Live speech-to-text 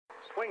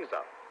swings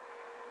up.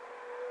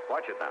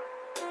 Watch it now.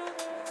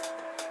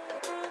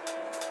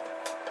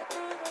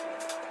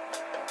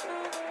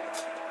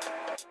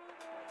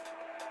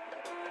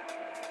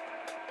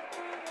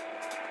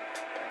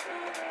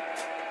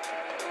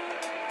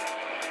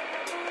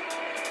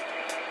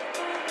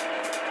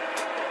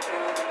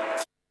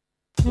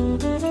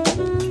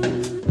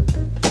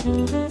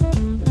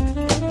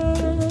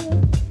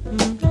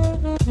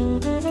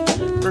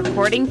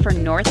 Recording for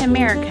North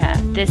America,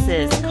 this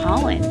is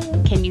Colin.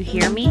 Can you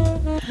hear me?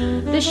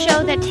 The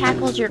show that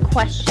tackles your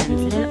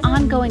questions in an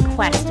ongoing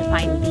quest to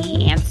find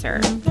the answer.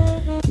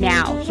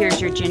 Now, here's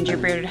your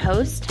ginger-bearded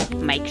host,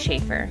 Mike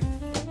Schaefer.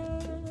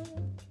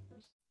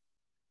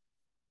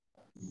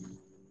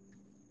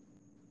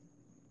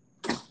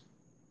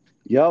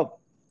 Yo.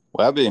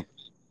 Webby.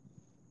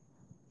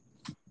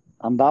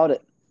 I'm about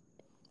it.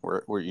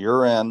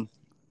 You're in.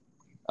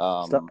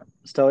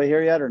 Stoey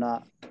here yet or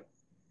not?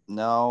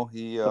 No,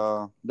 he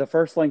the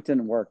first link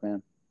didn't work,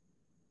 man.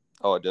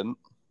 Oh, it didn't?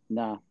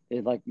 No.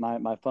 It like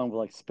my phone was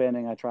like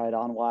spinning. I tried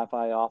on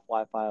Wi-Fi, off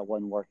Wi-Fi, it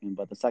wasn't working,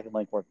 but the second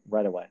link worked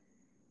right away.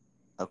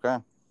 Okay.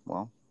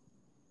 Well.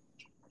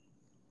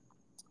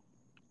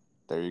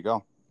 There you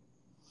go.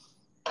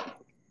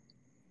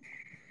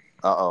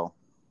 Uh-oh.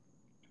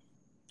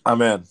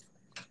 I'm in.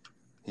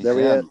 He's there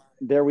we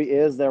in.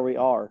 is. There we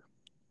are.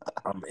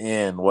 I'm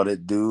in. What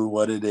it do,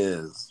 what it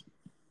is.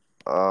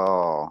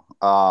 Oh.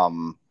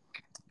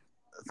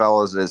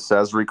 Fellas, it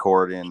says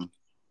recording.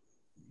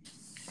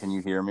 Can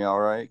you hear me all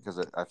right?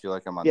 Because I feel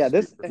like I'm on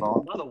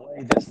speakerphone. By the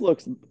way, this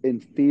looks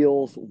and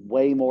feels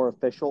way more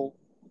official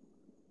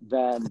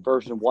than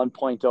version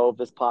 1.0 of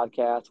this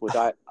podcast, which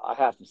I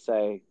have to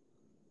say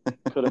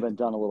could have been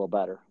done a little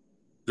better.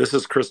 This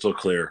is crystal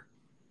clear.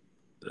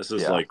 This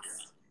is like...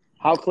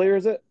 How clear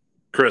is it?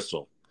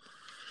 Crystal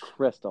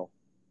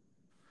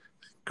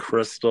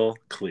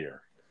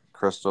clear.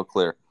 Crystal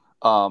clear.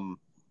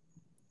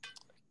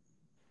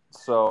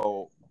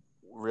 So,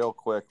 real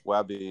quick,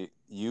 Webby,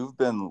 you've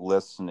been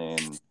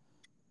listening.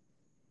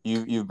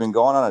 You've been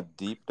going on a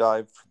deep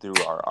dive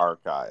through our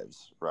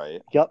archives,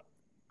 right? Yep.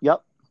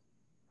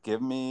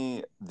 Give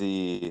me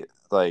the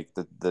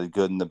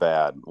good and the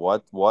bad.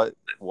 What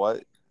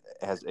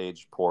has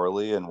aged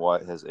poorly and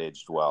what has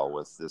aged well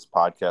with this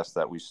podcast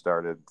that we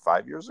started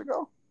 5 years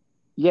ago?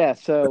 Yeah.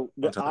 So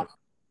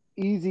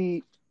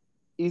easy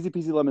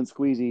peasy lemon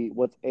squeezy.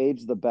 What's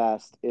aged the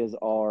best is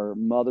our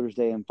Mother's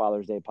Day and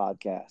Father's Day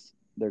podcasts.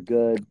 They're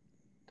good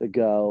to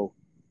go.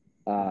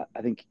 I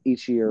think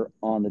each year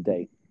on the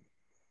date.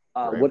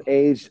 What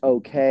aged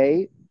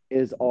okay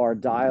is our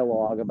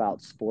dialogue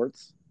about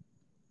sports.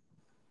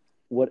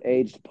 What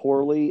aged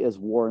poorly is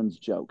Warren's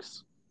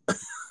jokes.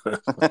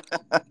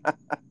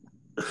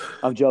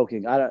 I'm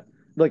joking. I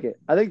think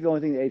the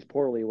only thing that aged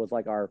poorly was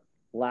like our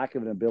lack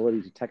of an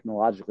ability to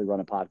technologically run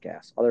a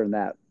podcast. Other than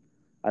that,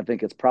 I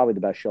think it's probably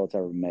the best show it's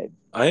ever been made.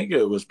 I think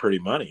it was pretty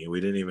money. We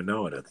didn't even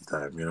know it at the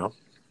time, you know?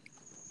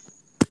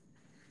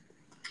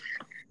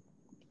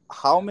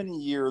 How many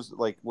years,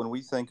 like, when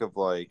we think of,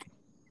 like,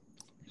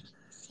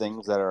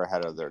 things that are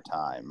ahead of their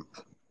time,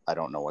 I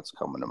don't know what's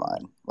coming to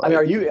mind. Like,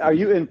 I mean, are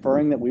you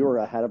inferring that we were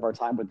ahead of our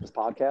time with this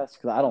podcast?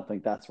 Because I don't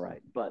think that's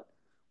right. But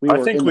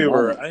I think we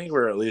were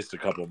at least a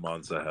couple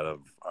months ahead of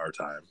our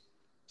time.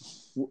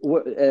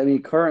 I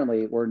mean,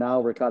 currently, we're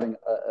recording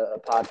a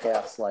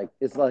podcast. Like,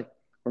 it's like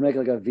we're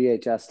making like a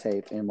VHS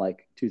tape in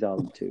like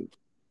 2002.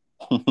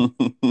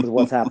 Is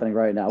what's happening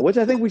right now, which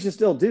I think we should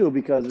still do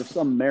because there's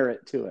some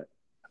merit to it.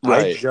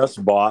 Right. I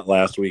just bought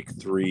last week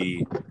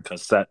 3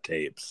 cassette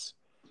tapes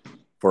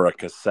for a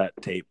cassette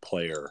tape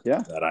player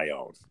that I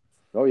own.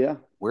 Oh, yeah.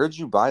 Where'd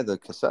you buy the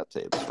cassette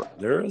tapes from?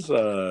 There is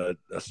a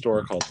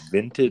store called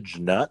Vintage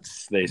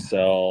Nuts. They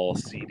sell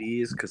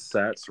CDs,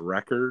 cassettes,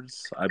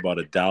 records. I bought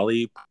a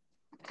Dolly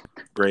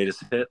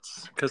Greatest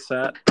Hits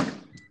cassette.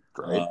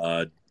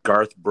 Great.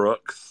 Garth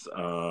Brooks,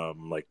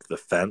 like The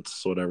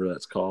Fence, whatever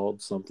that's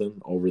called,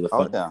 something, Over the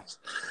Fence.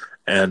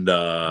 Yeah. And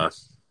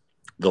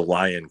The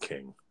Lion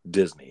King,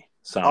 Disney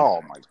soundtrack.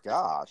 Oh, my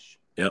gosh.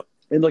 Yep.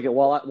 And look,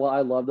 while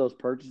I love those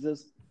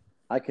purchases,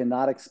 I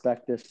cannot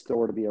expect this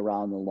store to be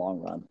around in the long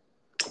run.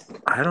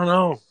 I don't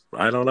know.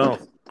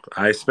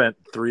 I spent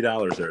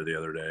 $3 there the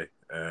other day,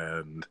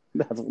 and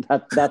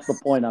that's the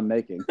point I'm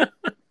making.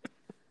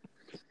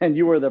 And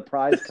you were the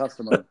prize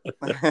customer.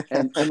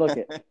 And look,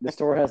 the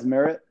store has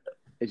merit.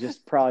 It's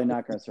just probably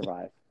not going to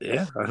survive.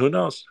 Yeah, who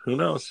knows? All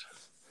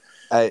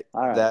right.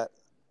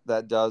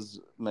 That does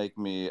make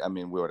me. I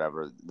mean,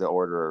 whatever the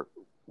order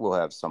will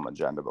have some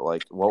agenda, but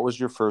like, what was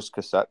your first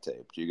cassette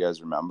tape? Do you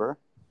guys remember?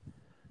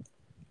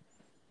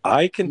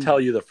 I can tell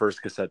you the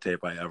first cassette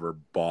tape I ever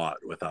bought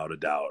without a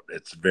doubt.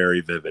 It's very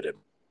vivid.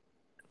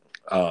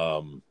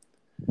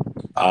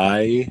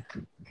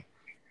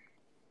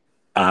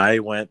 I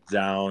went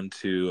down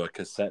to a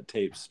cassette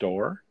tape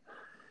store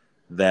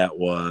that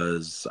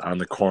was on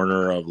the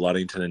corner of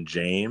Ludington and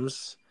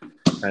James,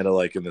 kind of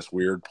like in this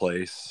weird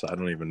place. I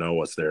don't even know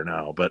what's there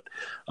now, but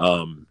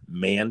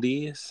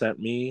Mandy sent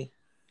me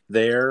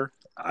there.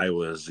 I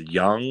was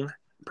young,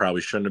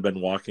 probably shouldn't have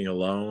been walking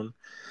alone.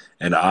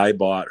 and I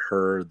bought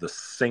her the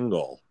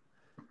single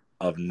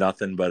of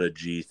Nothing But a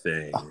G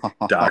Thing,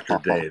 Dr.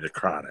 Day, The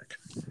Chronic.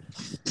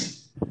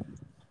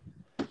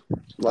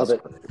 Love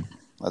it.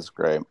 That's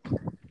great.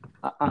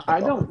 I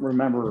don't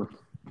remember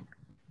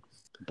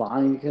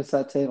buying a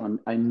cassette tape.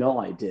 I know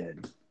I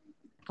did.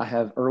 I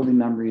have early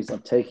memories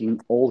of taking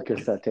old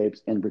cassette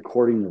tapes and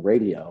recording the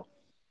radio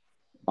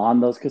on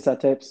those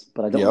cassette tapes,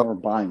 but I don't remember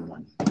buying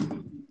one.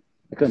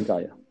 I couldn't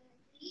tell you.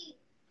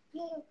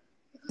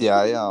 Yeah,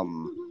 I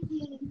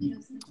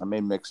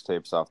made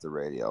mixtapes off the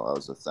radio. That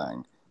was a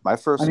thing. My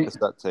first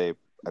cassette tape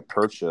I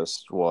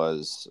purchased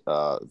was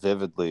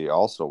Vividly,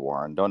 also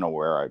Warren. Don't know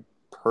where I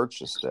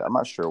purchased it. I'm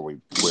not sure where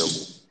we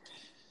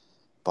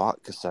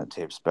bought cassette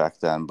tapes back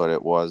then, but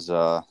it was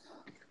the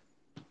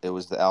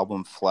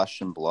album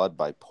Flesh and Blood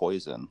by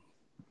Poison.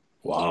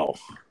 Wow.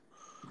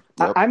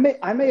 Yep. I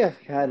may have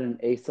had an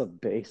Ace of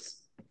Base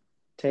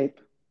tape.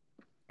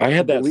 I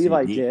had that. I believe CD.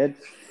 I did,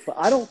 but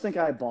I don't think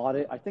I bought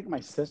it. I think my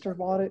sister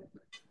bought it.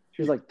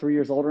 She was like 3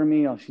 years older than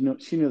me.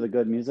 She knew the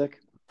good music,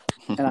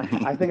 and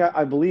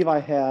I believe I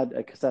had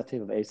a cassette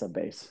tape of Ace of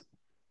Base.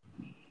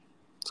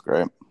 It's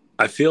great.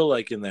 I feel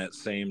like in that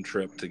same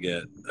trip to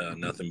get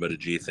Nothing But a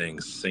G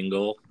Thing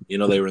single, they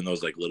were in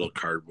those like little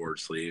cardboard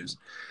sleeves.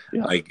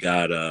 Yeah. I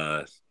got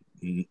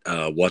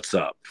What's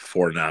Up,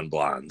 4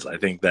 Non-Blondes. I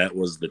think that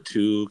was the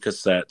 2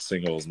 cassette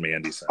singles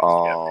Mandy sent.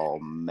 Oh,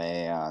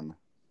 man.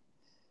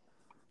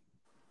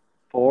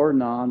 4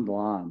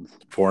 Non-Blondes.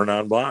 4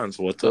 Non-Blondes.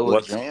 What's up?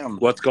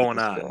 What's going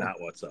on?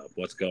 Not what's up.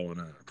 What's going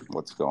on?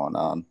 What's going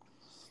on?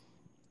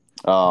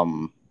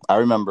 I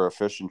remember a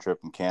fishing trip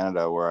in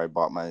Canada where I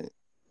bought my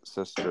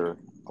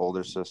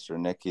older sister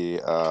Nikki,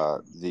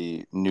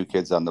 the New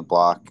Kids on the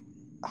Block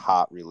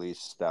hot release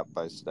Step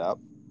by Step.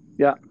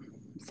 Yeah,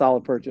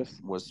 solid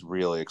purchase. Was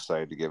really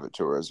excited to give it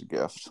to her as a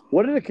gift.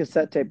 What did a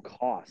cassette tape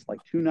cost? Like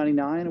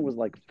 $2.99? It was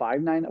like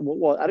 $5.99.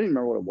 Well, I didn't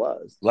remember what it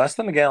was. Less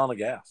than a gallon of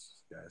gas,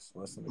 guys.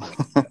 Less than a gallon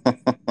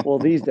of gas. Well,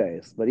 these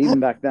days, but even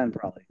back then,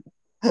 probably.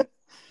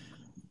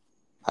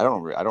 I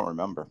don't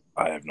remember.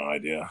 I have no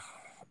idea.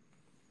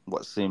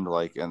 What seemed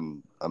like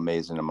an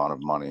amazing amount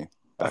of money.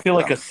 I feel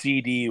like a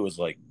CD was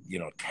like,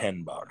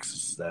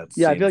 $10.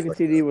 I feel like a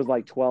CD was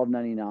like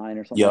 $12.99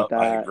 or something like that.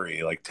 I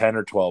agree, like $10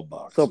 or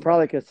 $12. So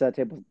probably a cassette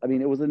tape.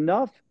 It was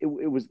enough. It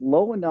was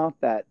low enough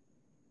that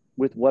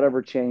with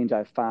whatever change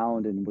I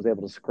found and was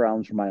able to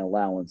scrounge for my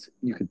allowance,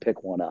 you could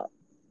pick one up.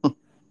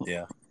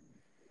 Yeah,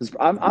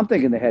 I'm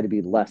thinking they had to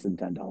be less than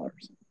 $10.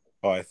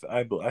 Oh, I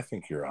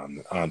think you're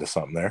onto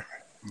something there.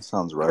 That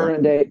sounds right.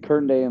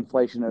 Current day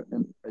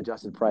inflation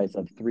adjusted price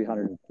of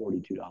 $342.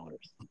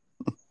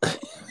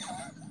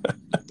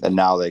 And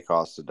now they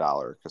cost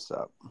 $1 a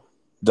cassette.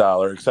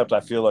 Except I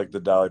feel like the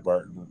Dolly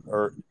Parton,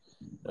 or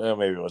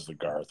maybe it was the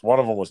Garth. One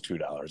of them was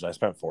 $2. I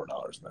spent $4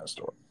 in that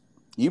store.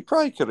 You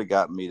probably could have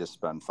gotten me to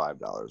spend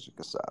 $5 a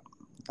cassette.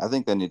 I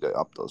think they need to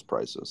up those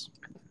prices.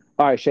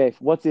 All right, Shafe,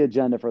 what's the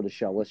agenda for the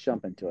show? Let's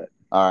jump into it.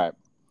 All right.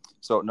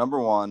 So number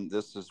one,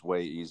 this is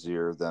way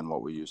easier than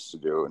what we used to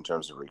do in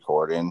terms of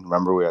recording.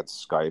 Remember, we had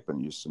Skype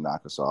and used to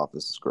knock us off.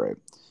 This is great.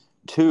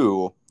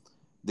 2,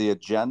 the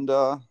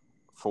agenda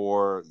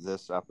for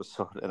this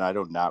episode, and I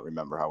do not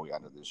remember how we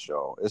got into this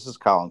show. This is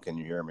Colin, Can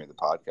You Hear Me, the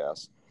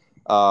podcast.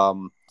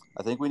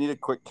 I think we need a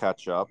quick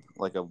catch up,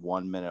 like a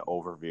 1-minute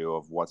overview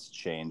of what's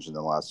changed in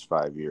the last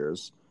 5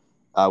 years.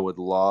 I would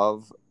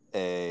love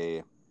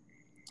a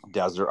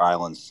Desert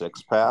Island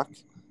 6-pack,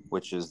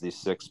 which is the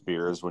 6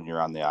 beers when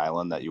you're on the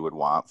island that you would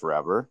want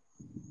forever.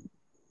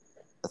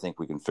 I think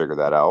we can figure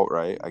that out,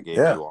 right? I gave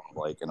you all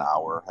like an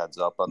hour heads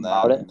up on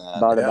that.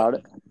 About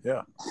it.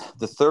 Yeah.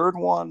 The third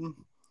one,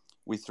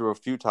 we threw a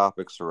few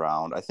topics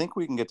around. I think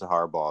we can get to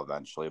Harbaugh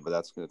eventually, but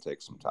that's going to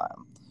take some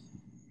time.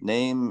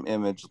 Name,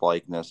 image,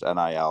 likeness,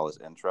 NIL is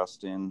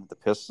interesting. The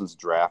Pistons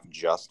draft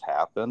just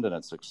happened, and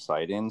it's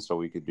exciting, so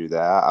we could do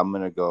that. I'm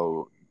going to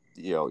go,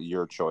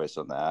 your choice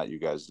on that. You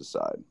guys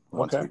decide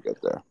once we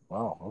get there.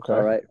 Wow, okay.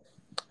 All right.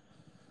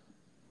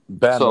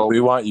 Ben,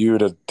 we want you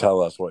to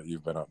tell us what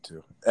you've been up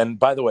to. And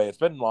by the way, it's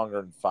been longer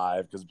than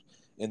 5 because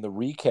in the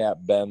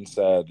recap, Ben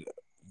said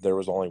there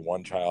was only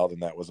one child,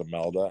 and that was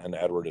Imelda, and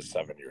Edward is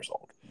 7 years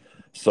old.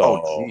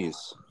 So,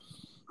 jeez.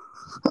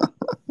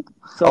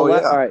 All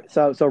right.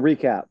 So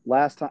recap.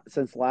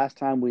 Since last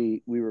time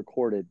we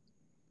recorded,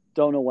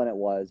 don't know when it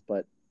was,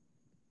 but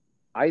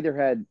I either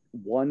had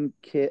one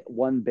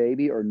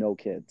baby, or no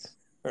kids.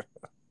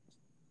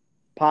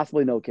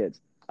 Possibly no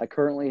kids. I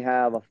currently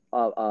have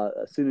a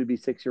soon-to-be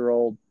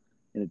 6-year-old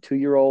and a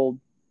 2-year-old.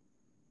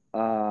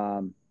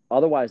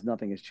 Otherwise,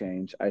 nothing has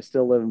changed. I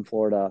still live in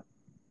Florida,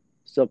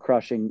 still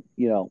crushing,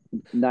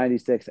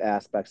 96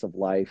 aspects of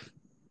life.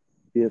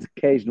 The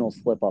occasional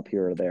slip up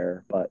here or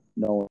there, but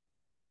no.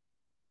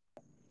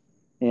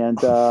 And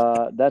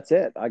that's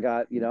it. I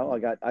got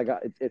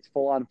it's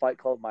full on Fight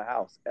Club in my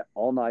house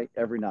all night,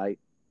 every night,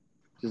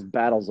 just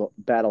battle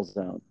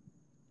zone.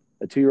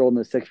 A 2-year-old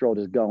and a 6-year-old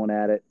is going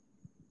at it.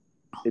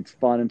 It's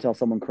fun until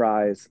someone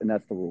cries, and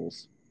that's the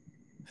rules.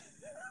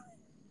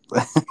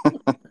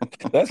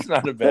 That's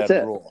not a bad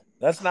rule.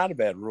 That's not a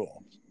bad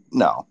rule.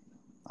 No.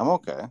 I'm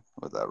okay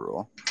with that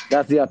rule.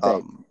 That's the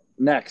update.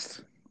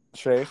 Next.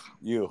 Shay,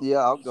 you. Yeah,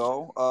 I'll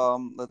go.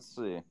 Let's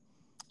see.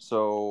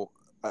 So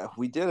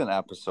we did an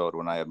episode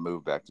when I had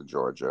moved back to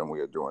Georgia and we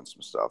were doing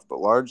some stuff, but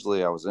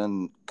largely I was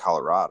in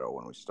Colorado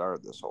when we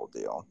started this whole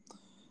deal.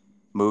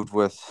 Moved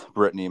with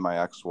Brittany, my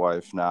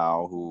ex-wife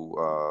now,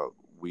 who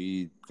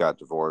we got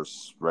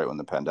divorced right when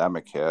the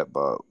pandemic hit,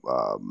 but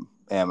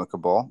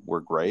amicable.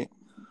 We're great.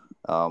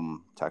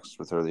 Texted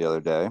with her the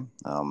other day.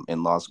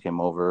 In-laws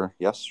came over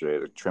yesterday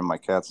to trim my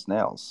cat's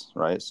nails,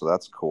 right? So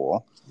that's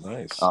cool.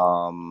 Nice.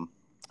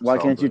 Why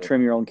can't you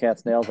trim your own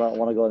cat's nails? I don't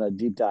want to go in a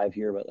deep dive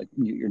here, but like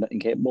you're not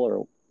incapable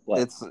or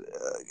what?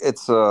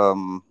 It's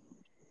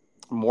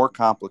more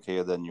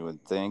complicated than you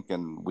would think,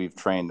 and we've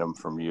trained them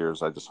from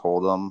years. I just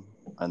hold them,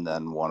 and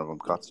then one of them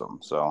cuts them.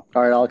 So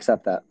all right, I'll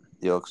accept that.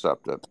 You'll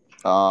accept it.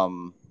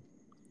 Other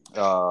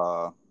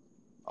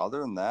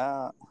than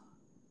that,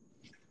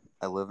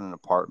 I live in an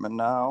apartment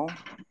now.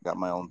 Got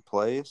my own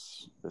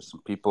place. There's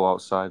some people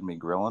outside me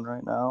grilling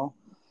right now.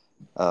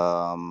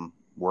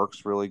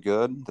 Works really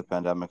good. The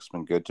pandemic's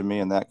been good to me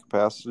in that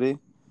capacity.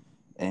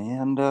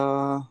 And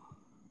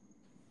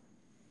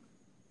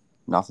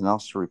nothing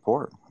else to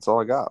report. That's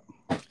all I got.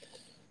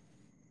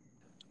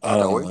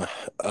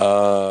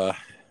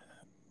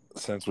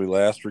 Since we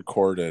last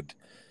recorded,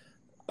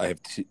 I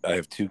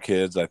have two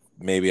kids.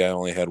 Maybe I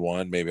only had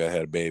one. Maybe I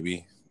had a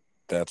baby.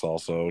 That's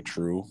also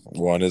true.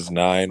 One is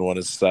 9. One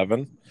is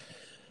 7.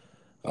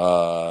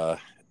 I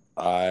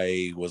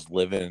was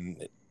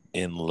living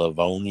in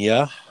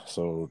Livonia,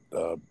 so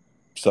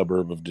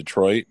suburb of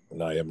Detroit,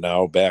 and I am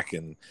now back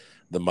in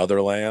the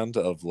motherland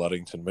of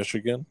Ludington,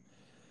 Michigan.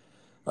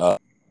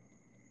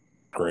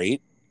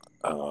 Great.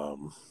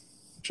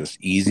 Just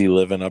easy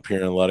living up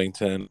here in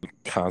Ludington.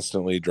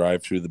 Constantly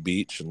drive through the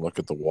beach and look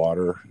at the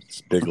water.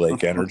 It's big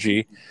lake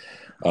energy.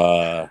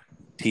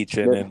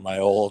 Teaching in my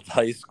old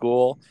high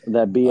school.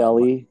 That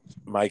BLE.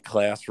 My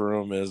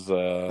classroom is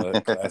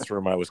a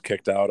classroom I was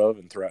kicked out of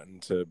and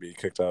threatened to be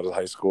kicked out of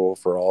high school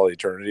for all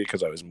eternity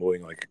because I was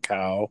mooing like a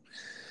cow.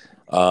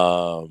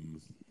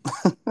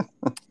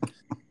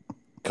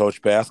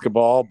 Coach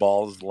basketball,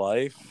 ball is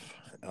life.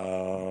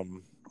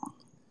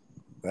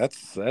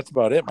 That's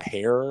about it. My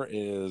hair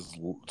is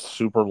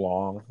super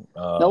long.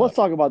 Now let's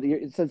talk about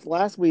since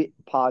last week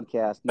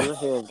podcast, your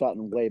hair has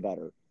gotten way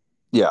better.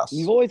 Yes,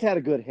 you've always had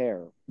a good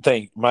hair.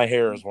 My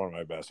hair is one of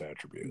my best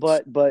attributes.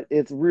 But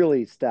it's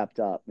really stepped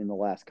up in the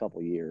last couple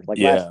of years,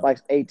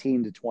 last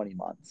 18 to 20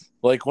 months.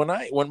 Like when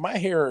my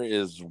hair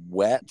is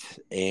wet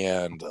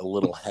and a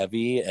little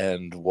heavy,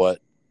 and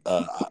what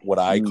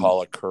I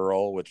call a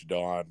curl, which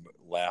Dawn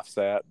laughs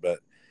at, but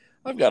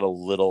I've got a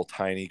little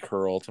tiny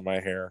curl to my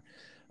hair.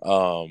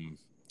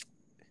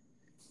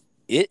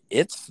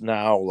 It's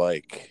now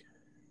like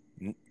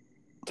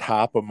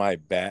top of my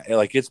back,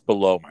 like it's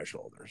below my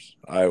shoulders.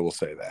 I will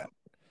say that.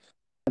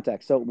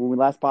 Context. So when we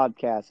last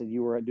podcasted,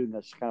 you were doing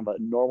this kind of a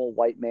normal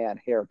white man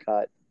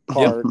haircut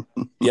part,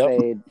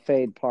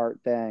 fade part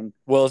thing.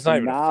 Well, it's not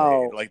even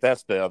a fade. Like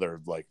that's the other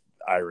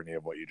irony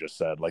of what you just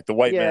said. Like the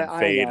white man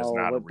fade is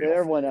not a real.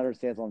 Everyone fade.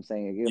 Understands what I'm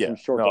saying.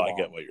 I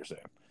get what you're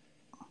saying.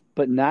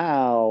 But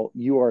now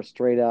you are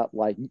straight up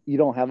like you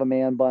don't have a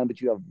man bun,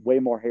 but you have way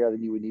more hair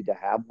than you would need to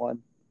have one.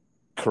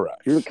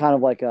 Correct. You're kind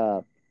of like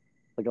a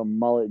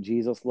mullet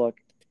Jesus look.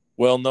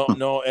 Well,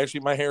 no.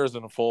 Actually, my hair is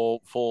in a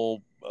full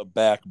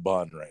back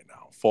bun right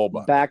now. Full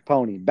bun. Back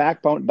pony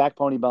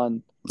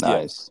bun.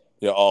 Nice.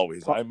 Yeah,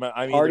 always. I'm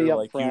either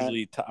like front.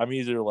 Usually I'm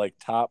either like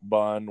top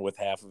bun with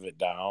half of it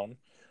down,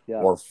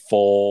 or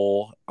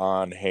full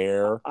on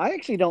hair. I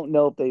actually don't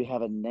know if they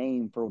have a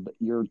name for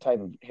your type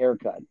of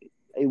haircut.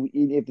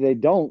 If they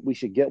don't, we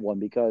should get one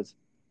because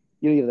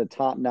you have the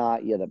top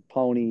knot, you have the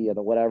pony, you have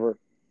the whatever.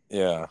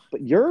 Yeah.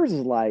 But yours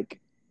is like,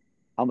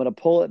 I'm going to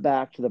pull it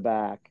back to the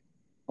back.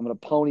 I'm going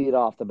to pony it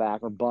off the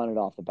back or bun it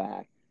off the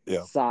back.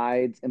 Yeah.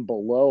 Sides and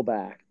below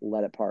back,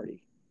 let it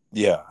party.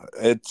 Yeah.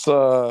 It's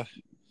a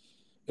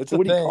what do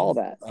you call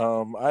that?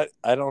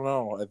 I don't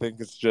know. I think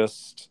it's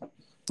just,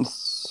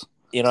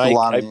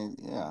 I'm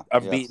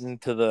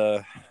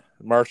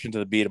marching to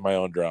the beat of my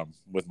own drum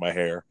with my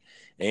hair.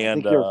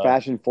 And I think you're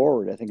fashion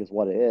forward, I think is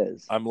what it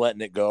is. I'm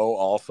letting it go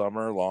all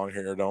summer. Long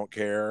hair, don't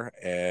care.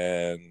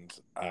 And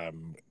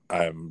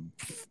I'm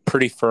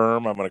pretty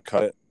firm. I'm going to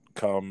cut it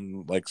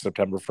come like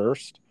September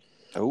 1st.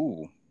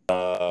 Oh.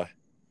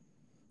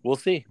 We'll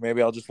see.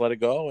 Maybe I'll just let it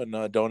go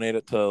and donate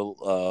it to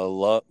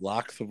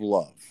Locks of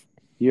Love.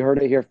 You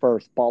heard it here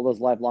first. Bald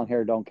is life, long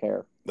hair, don't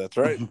care. That's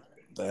right.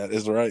 That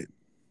is right.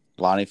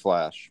 Lonnie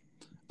Flash.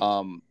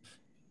 Can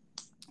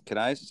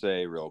I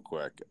say real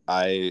quick?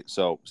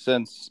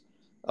 Since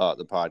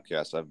the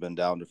podcast, I've been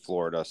down to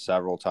Florida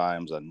several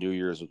times on New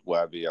Year's with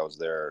Webby. I was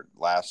there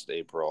last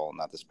April,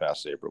 not this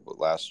past April, but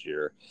last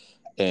year.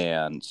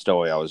 And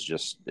Stoey, I was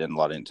just in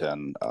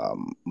Ludington.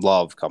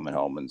 Love coming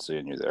home and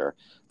seeing you there.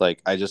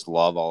 Like, I just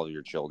love all of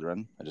your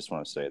children. I just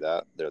want to say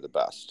that they're the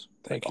best.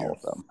 Thank you. All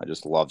of them. I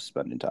just love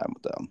spending time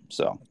with them.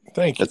 So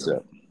thank you.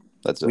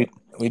 That's it.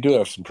 We do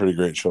have some pretty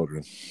great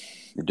children.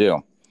 You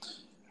do.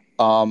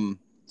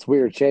 It's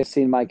weird. Chase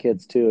seen my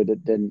kids too.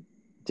 It didn't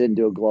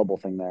do a global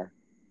thing there.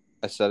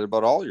 I said it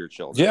about all your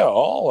children. Yeah,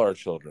 all our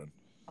children.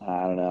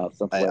 I don't know. It's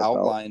not the I way it felt.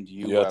 outlined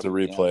you. You have to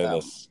everything replay on them.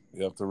 this.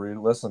 You have to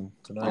re-listen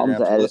tonight. You're gonna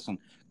have to edit. listen.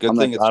 Good I'm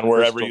thing gonna- it's On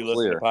wherever crystal you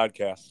listen clear. to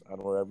podcasts.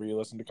 On wherever you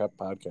listen to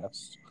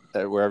podcasts.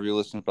 Wherever you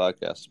listen to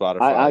podcasts,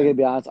 Spotify. I gotta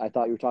be honest. I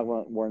thought you were talking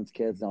about Warren's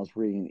kids, and I was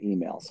reading an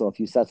email. So if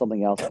you said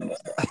something else, I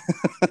missed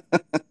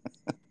it.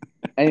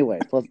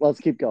 Anyways, let's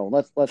keep going.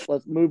 Let's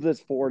move this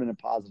forward in a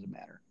positive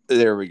manner.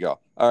 There we go.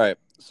 All right.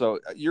 So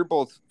you're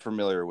both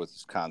familiar with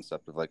this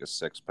concept of like a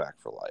 6-pack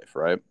for life,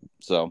 right?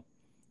 So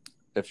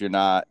if you're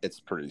not,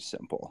 it's pretty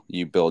simple.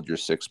 You build your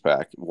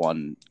 6-pack,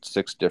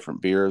 6 different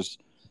beers,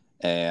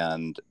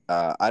 and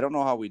I don't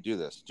know how we do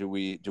this. Do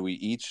we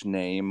each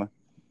name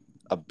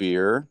a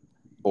beer,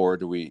 or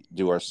do we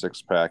do our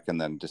 6-pack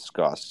and then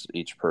discuss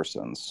each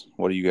person's?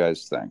 What do you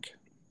guys think?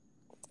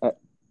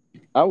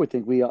 I would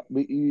think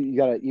you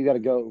gotta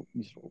go.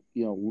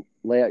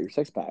 Lay out your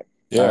 6-pack.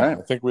 Yeah, All right.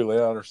 I think we lay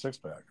out our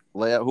 6-pack.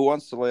 Who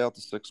wants to lay out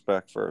the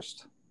 6-pack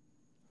first?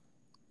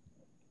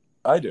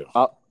 I do.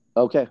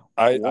 Okay.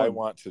 I Warren.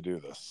 want to do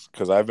this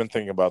because I've been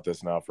thinking about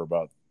this now for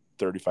about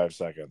 35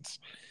 seconds,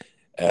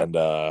 and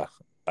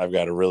I've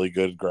got a really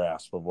good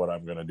grasp of what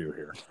I'm going to do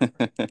here.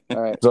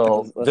 All right.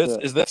 So let's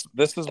do it.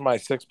 this is my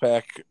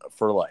 6-pack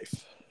for life.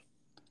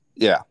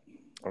 Yeah.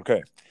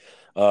 Okay.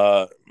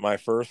 My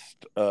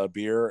first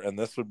beer, and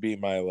this would be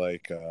my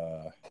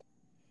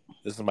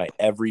this is my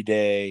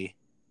everyday,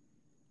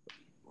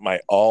 my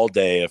all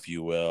day, if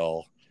you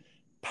will,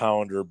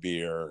 pounder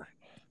beer.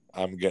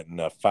 I'm getting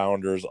a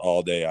Founders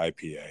All Day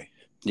IPA.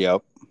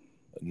 Yep.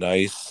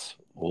 Nice,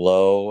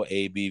 low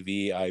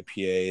ABV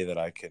IPA that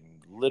I can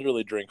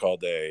literally drink all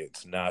day.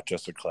 It's not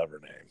just a clever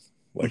name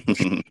like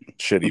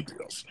shitty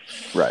beers.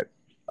 Right.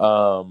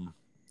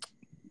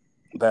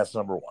 That's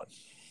number one.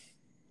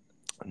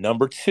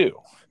 Number two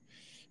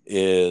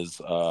is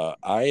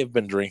I have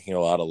been drinking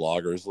a lot of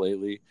lagers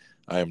lately.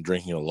 I am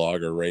drinking a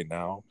lager right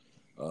now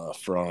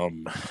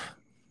from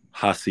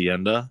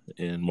Hacienda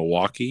in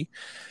Milwaukee.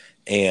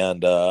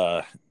 And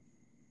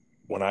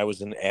when I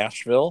was in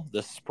Asheville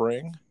this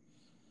spring,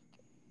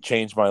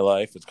 changed my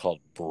life. It's called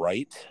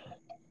Bright.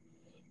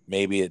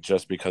 Maybe it's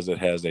just because it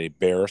has a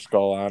bear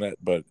skull on it,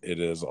 but it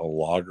is a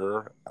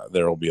lager.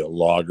 There will be a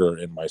lager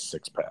in my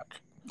 6-pack.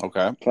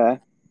 Okay. Okay.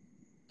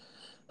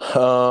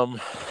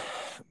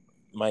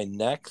 My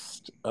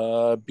next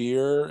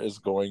beer is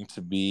going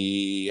to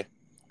be,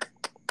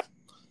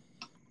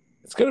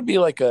 it's going to be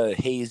like a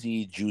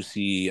hazy,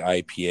 juicy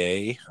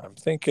IPA. I'm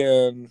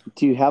thinking.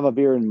 Do you have a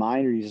beer in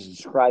mind, or are you just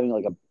describing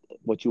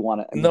what you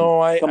want to? No,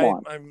 come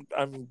on.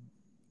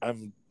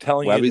 I'm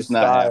telling Webby's you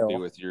the not style. happy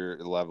with your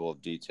level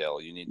of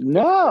detail. You need to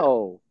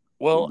No.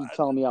 Well, You'd be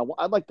telling me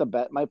I'd like the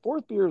best. My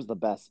 4th beer is the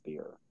best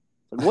beer.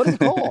 Like, what is it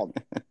called?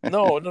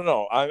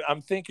 No.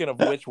 I'm thinking of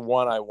which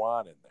one I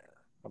want in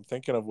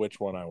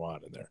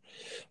there.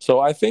 So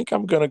I think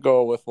I'm gonna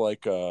go with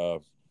like a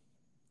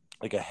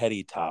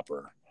heady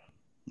topper.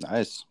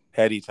 Nice.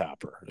 Heady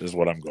topper is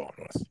what I'm going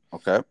with.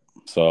 Okay.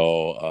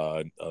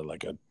 So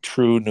like a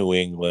true New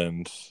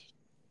England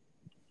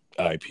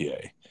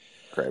IPA.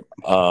 Great.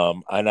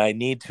 And I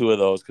need 2 of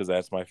those because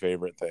that's my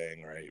favorite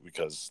thing, right?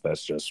 Because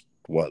that's just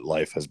what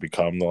life has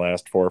become the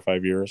last 4 or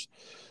 5 years.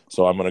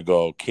 So I'm gonna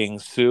go King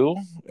Sue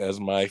as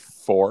my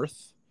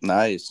 4th.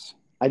 Nice.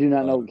 I do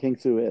not know what King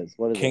Sue is.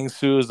 What is King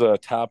Sue is a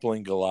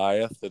toppling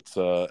Goliath. It's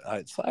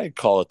I'd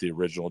call it the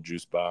original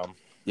juice bomb.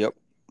 Yep.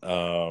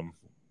 it?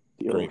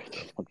 The Great.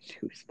 original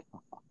juice.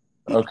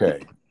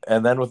 Okay.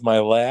 And then with my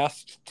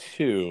last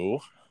 2,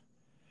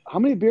 How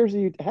many beers are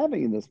you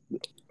having in this?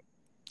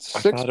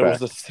 I thought it 6-pack.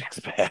 was a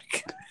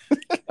 6-pack.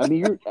 I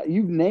mean,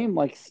 you've named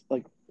like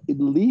at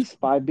least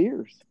 5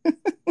 beers.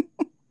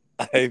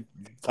 By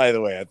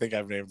the way, I think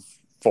I've named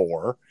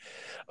 4.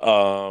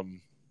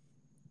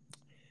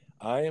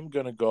 I am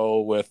gonna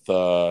go with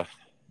like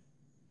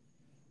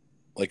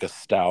a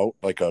stout,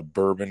 like a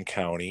Bourbon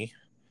County.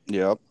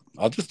 Yep.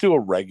 I'll just do a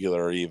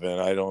regular even.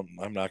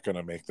 I'm not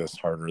gonna make this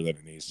harder than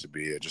it needs to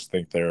be. I just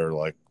think they're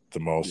like the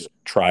most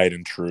tried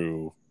and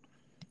true,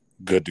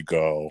 good to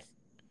go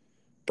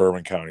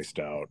Bourbon County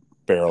stout,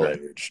 barrel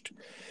aged.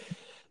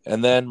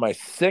 And then my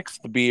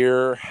 6th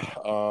beer,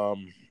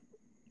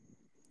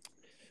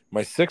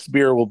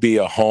 will be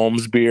a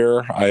Holmes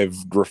beer. I've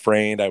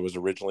refrained. I was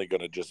originally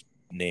going to just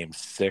name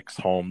 6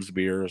 Holmes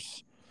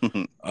beers.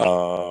 But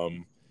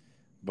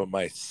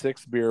my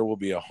 6th beer will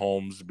be a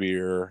Holmes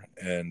beer,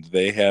 and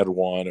they had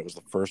one. It was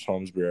the first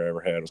Holmes beer I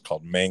ever had. It was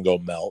called Mango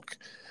Milk.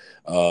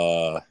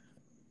 So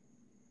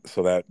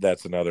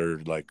that's another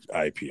like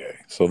IPA.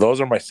 So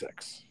those are my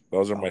 6.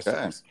 Those are my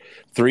 6.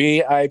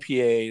 3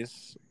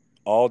 IPAs,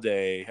 all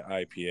day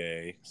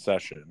IPA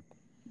session,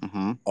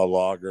 a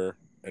lager,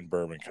 and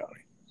Bourbon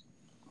County.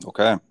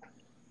 Okay.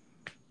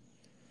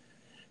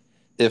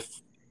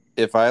 If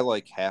I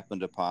like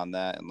happened upon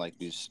that in like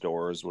these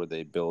stores where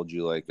they build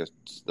you like a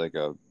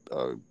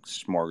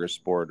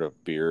smorgasbord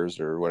of beers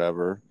or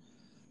whatever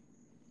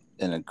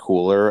in a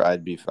cooler,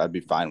 I'd be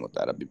fine with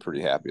that. I'd be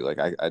pretty happy. Like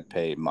I'd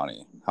pay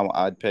money.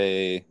 I'd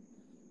pay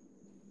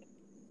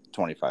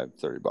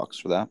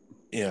 $25-$30 for that.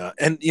 Yeah,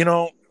 and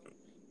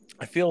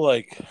I feel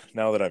like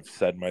now that I've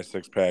said my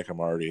 6-pack, I'm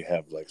already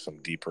have like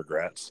some deep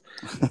regrets,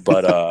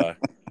 but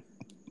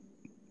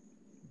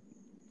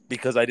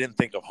because I didn't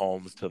think of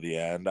Holmes till the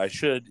end. I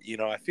should,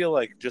 I feel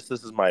like just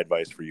this is my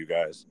advice for you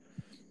guys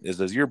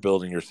is as you're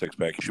building your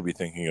 6-pack, you should be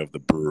thinking of the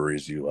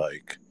breweries you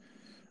like.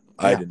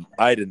 Yeah.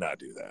 I did not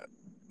do that.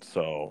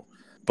 So,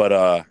 but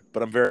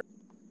I'm very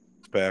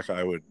back.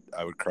 I would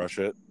crush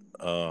it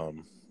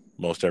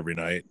most every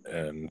night,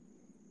 and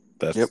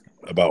that's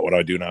about what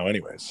I do now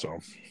anyways. So,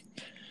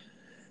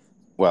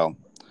 well,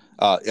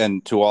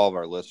 and to all of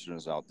our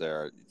listeners out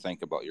there,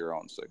 think about your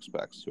own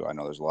 6-packs too. I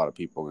know there's a lot of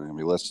people going to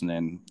be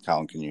listening.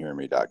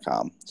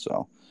 ColinCanYouHearMe.com.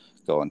 So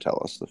go and tell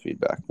us the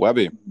feedback.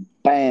 Webby.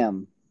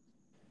 Bam.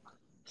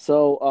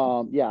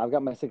 So, I've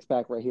got my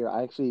 6-pack right here.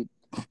 I actually,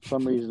 for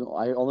some reason,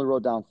 I only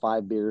wrote down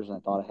 5 beers, and I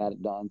thought I had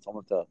it done, so I'm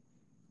going to have to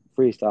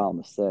freestyle on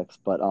the 6.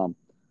 But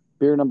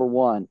beer number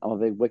 1, I'm a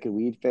big Wicked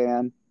Weed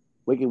fan.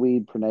 Wicked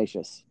Weed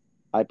Pernicious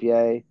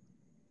IPA.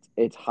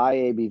 It's high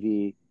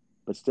ABV,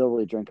 but still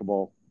really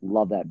drinkable.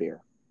 Love that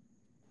beer.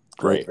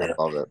 Great beer.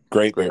 I love it.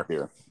 Great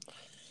beer.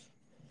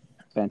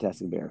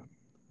 Fantastic beer.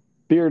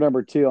 Beer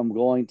number 2, I'm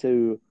going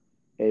to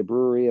a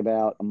brewery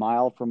about a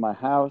mile from my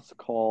house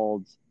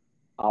called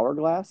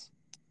Hourglass.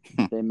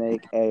 They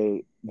make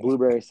a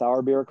blueberry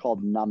sour beer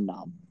called Num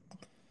Num.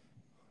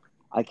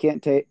 Either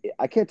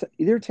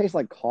it tastes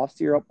like cough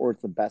syrup or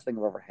it's the best thing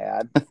I've ever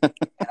had. And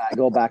I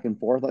go back and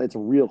forth. It's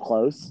real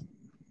close,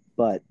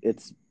 but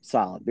it's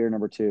solid. Beer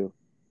number 2,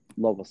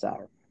 local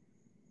sour.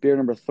 Beer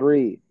number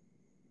 3,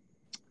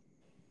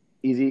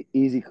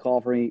 easy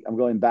call for me. I'm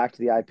going back to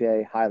the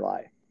IPA High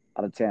Lie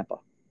out of Tampa.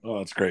 Oh,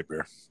 that's great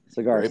beer.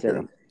 Cigar Great City.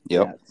 beer.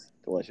 Yep. Yeah, it's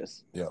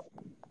delicious. Yeah.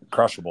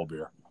 Crushable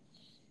beer.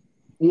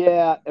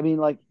 Yeah, I mean,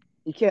 like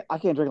I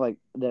can't drink like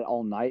that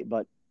all night,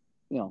 but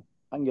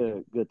I can get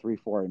a good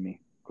 3-4 in me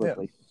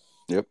quickly.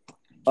 Yeah.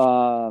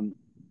 Yep.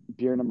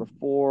 Beer number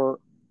 4.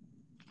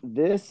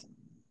 This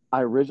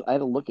I had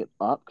to look it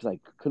up because I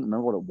couldn't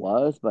remember what it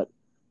was, but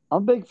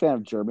I'm a big fan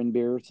of German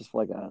beers, just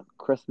for like a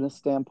Christmas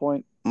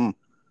standpoint. I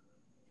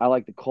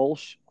like the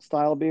Kolsch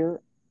style beer,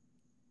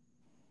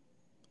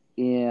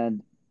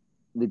 and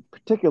the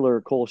particular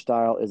Kolsch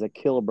style is a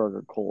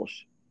Killeberger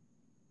Kolsch,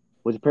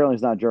 which apparently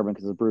is not German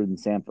because it's brewed in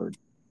Sanford.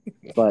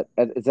 But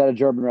it's at a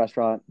German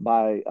restaurant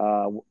by,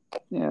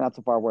 not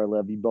so far where I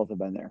live. You both have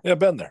been there. Yeah,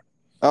 been there.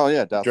 Oh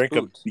yeah, Das Drink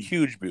Boot. a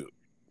huge boot.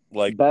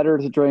 Like better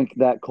to drink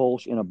that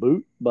Kolsch in a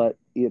boot, but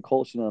a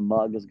Kolsch in a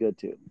mug is good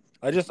too.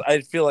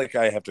 I feel like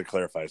I have to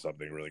clarify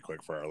something really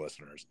quick for our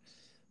listeners.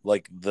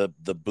 Like the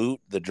boot,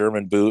 the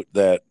German boot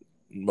that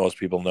most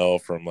people know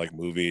from like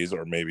movies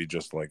or maybe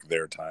just like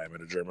their time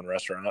at a German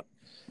restaurant.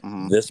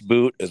 Mm-hmm. This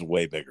boot is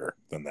way bigger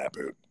than that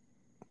boot.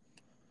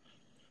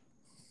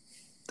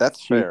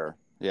 That's fair.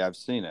 Yeah, I've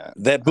seen it.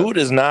 That boot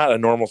is not a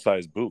normal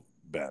size boot,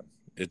 Ben.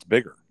 It's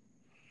bigger.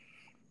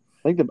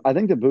 I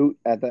think the boot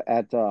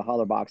at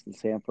Holler Box in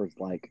Sanford's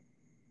like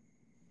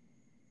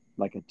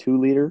a 2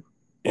 liter.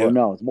 Yeah. Or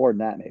no, it's more than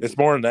that. Maybe it's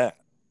more than that.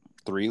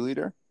 3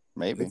 liter,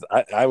 maybe.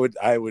 I would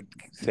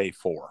say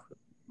 4.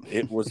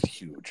 It was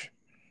huge.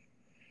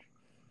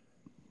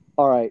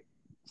 All right,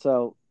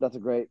 so that's a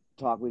great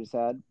talk we just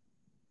had.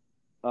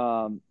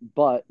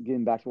 But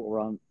getting back to what we're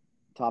on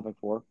topic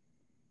for,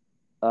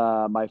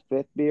 my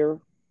 5th beer,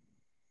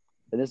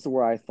 and this is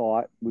where I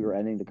thought we were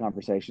ending the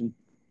conversation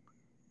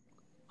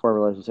for a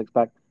relationship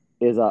 6-pack,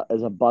 is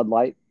a Bud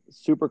Light,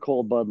 super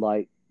cold Bud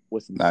Light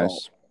with some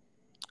salt.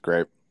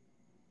 Great.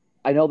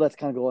 I know that's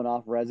kind of going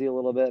off Resi a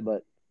little bit,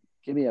 but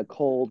give me a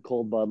cold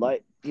Bud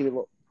Light. Give me a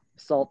little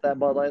salt that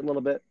Bud Light a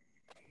little bit.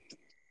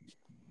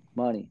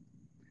 Money.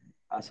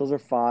 So those are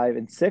 5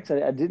 and 6.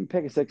 I didn't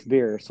pick a 6th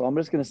beer, so I'm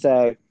just going to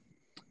say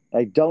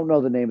I don't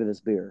know the name of this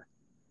beer,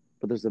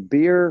 but there's a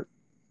beer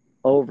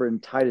over in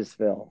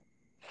Titusville.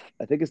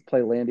 I think it's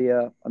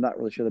Playlandia. I'm not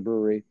really sure the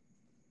brewery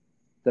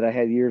that I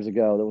had years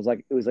ago.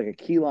 It was like a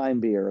key lime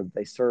beer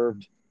they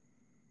served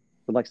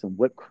with like some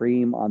whipped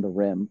cream on the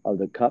rim of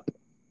the cup.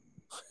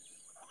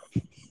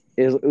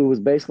 It was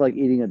basically like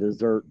eating a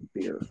dessert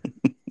beer.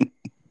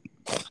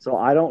 So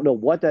I don't know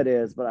what that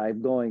is, but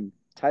I'm going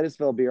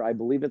Titusville beer. I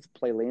believe it's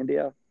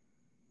Playlandia.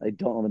 I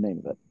don't know the name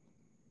of it.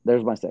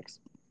 There's my 6.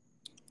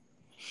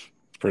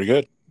 Pretty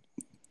good.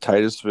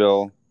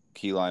 Titusville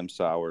key lime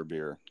sour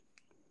beer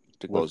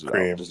to close Whipped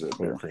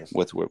cream.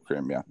 With whipped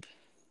cream,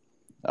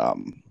 yeah.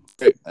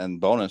 Great.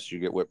 And bonus, you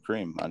get whipped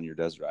cream on your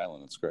desert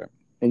island. It's great.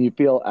 And you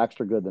feel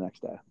extra good the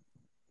next day.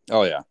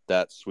 Oh yeah,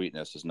 that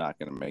sweetness is not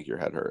going to make your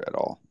head hurt at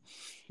all.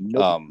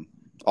 Nope.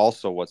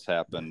 Also, what's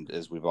happened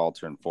is we've all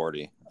turned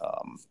 40.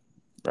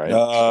 Right?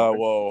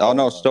 Whoa. Oh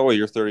no, Stoey,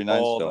 you're 39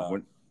 Hold still.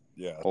 on.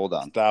 Yeah. Hold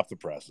on. Stop the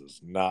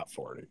presses. Not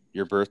 40.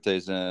 Your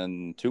birthday's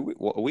in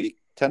a week?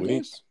 10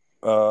 days?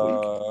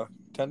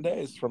 10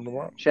 days from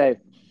tomorrow. Shay,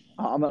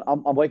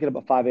 I'm waking up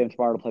at 5 a.m.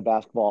 tomorrow to play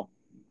basketball.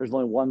 There's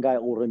only one guy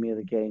older than me in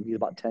the game. He's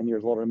about 10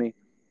 years older than me.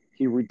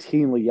 He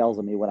routinely yells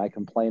at me when I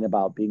complain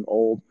about being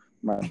old,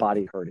 my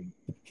body hurting.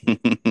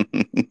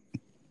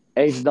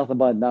 Age is nothing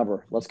but a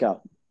number. Let's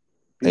go.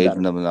 Be Age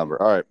better. the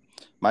number. All right.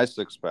 My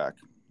six pack.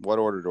 What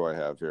order do I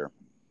have here?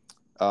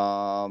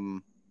 I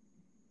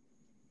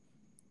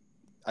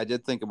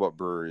did think about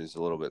breweries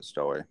a little bit,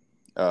 Stoey.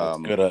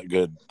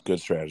 Good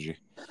strategy.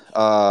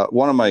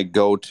 One of my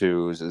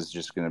go-tos is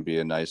just going to be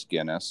a nice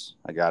Guinness.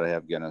 I got to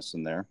have Guinness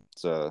in there.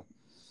 It's a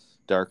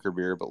darker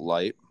beer, but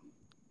light,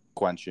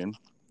 quenching,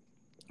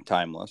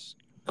 timeless.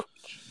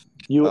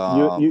 You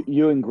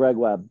and Greg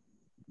Webb.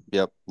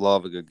 Yep,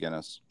 love a good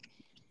Guinness.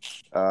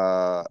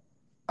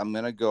 I'm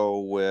gonna go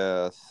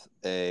with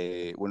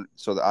the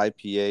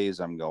IPAs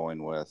I'm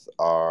going with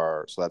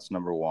are, so that's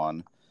number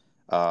one.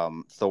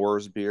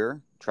 Thor's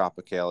beer,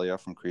 Tropicalia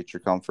from Creature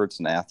Comforts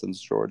in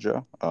Athens,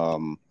 Georgia.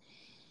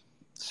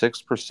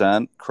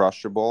 6%,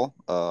 crushable.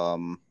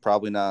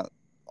 Probably not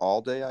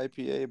all day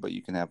IPA, but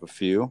you can have a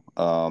few.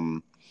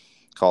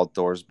 Called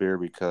Thor's beer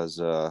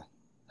because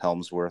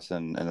Helmsworth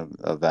and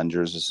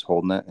Avengers is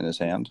holding it in his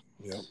hand.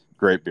 Yep.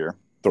 Great beer.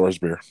 Thor's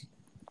beer.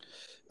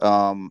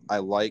 I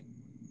like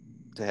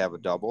to have a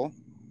double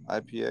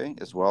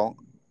IPA as well.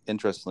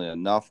 Interestingly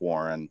enough,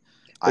 Warren,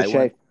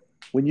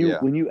 when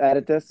you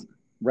edit this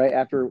right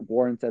after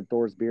Warren said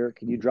Thor's beer,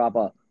 can you drop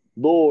a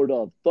Lord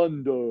of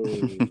Thunder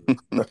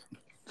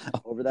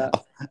over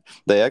that?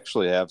 They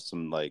actually have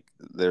some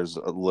there's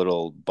a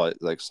little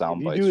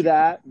sound bites. If you do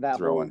that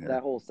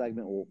whole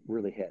segment will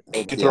really hit.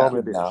 Can you throw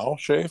them in now,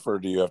 Shafe, or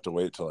do you have to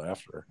wait till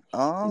after?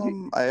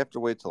 I have to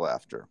wait till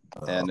after,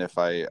 and if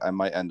I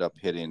might end up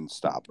hitting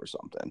stop or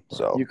something.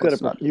 So you could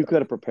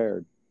have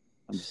prepared.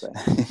 I'm just saying.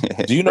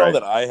 Do you know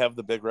that I have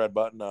the big red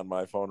button on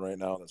my phone right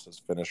now that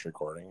says finish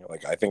recording?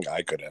 I think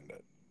I could end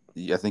it.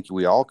 Yeah, I think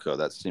we all could.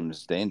 That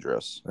seems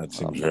dangerous. That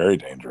seems very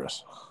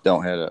dangerous.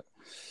 Don't hit it.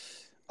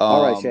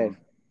 All right, Shafe.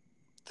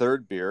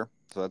 Third beer,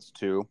 so that's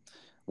two.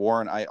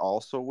 Warren, I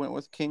also went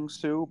with King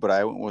Sue, but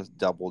I went with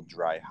double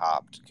dry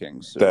hopped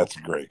King Sue. That's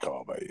a great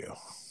call by you.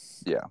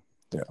 Yeah.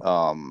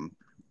 Yeah.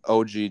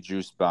 OG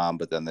Juice Bomb,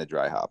 but then they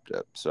dry hopped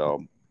it.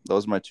 So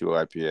those are my two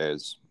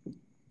IPAs.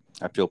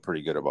 I feel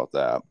pretty good about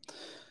that.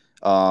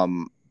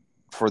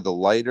 For the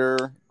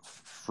lighter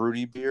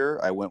fruity beer,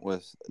 I went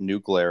with New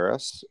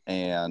Glarus,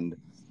 and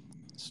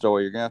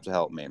Stoey, you're gonna have to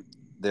help me.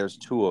 There's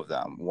two of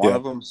them. One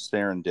of them's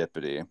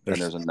Serendipity, and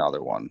there's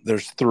another one.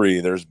 There's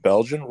three. There's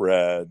Belgian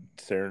Red,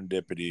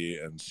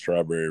 Serendipity, and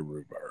Strawberry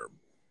Rhubarb.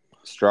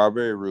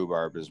 Strawberry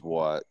Rhubarb is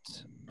what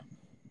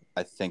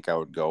I think I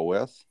would go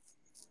with,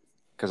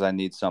 because I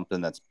need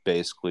something that's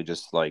basically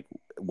just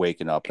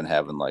waking up and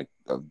having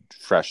a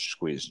fresh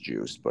squeezed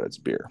juice, but it's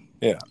beer.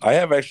 Yeah, I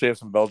actually have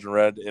some Belgian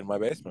Red in my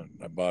basement.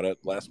 I bought it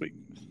last week.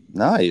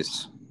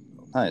 Nice.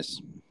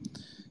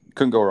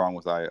 Couldn't go wrong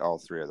with all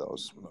three of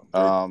those.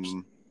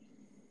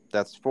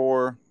 That's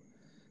four.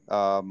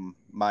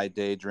 My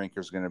day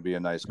drinker is going to be a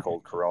nice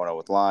cold Corona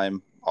with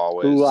lime.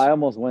 Always. Ooh, I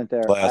almost went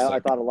there. Classic.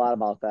 I thought a lot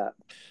about that.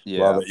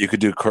 Yeah. Love it. You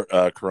could do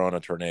Corona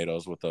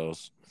tornadoes with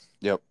those.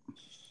 Yep.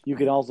 You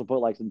can also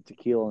put some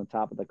tequila on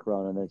top of the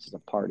Corona, and it's just a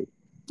party.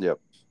 Yep.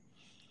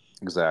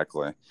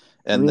 Exactly.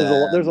 And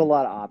there's a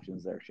lot of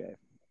options there, Shafe.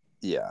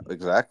 Yeah,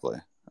 exactly.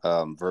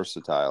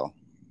 Versatile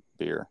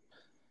beer.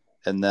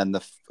 And then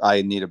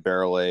I need a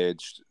barrel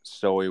aged.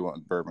 Stoey went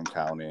with Bourbon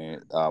County,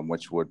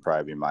 which would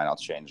probably be mine. I'll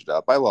change it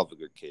up. I love a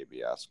good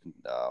KBS,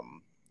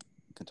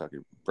 Kentucky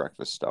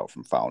Breakfast Stout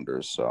from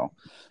Founders. So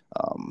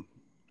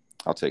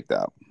I'll take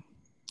that.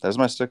 That's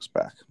my six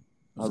pack.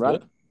 All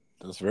right.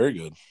 That's very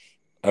good.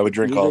 I would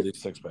drink all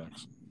these six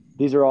packs.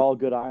 These are all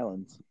good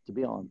islands to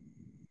be on.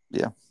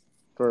 Yeah.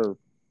 For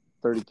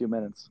 32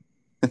 minutes.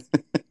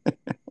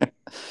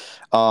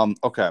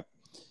 Okay.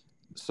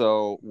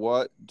 So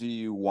what are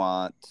you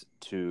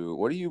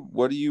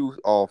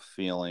all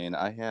feeling?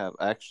 I have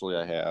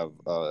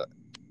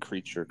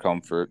Creature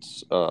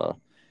Comforts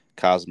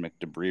Cosmic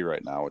Debris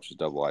right now, which is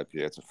double IPA.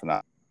 It's a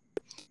phenomenal.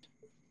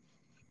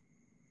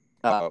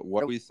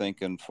 What are we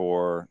thinking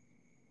for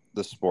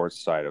the sports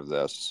side of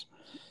this?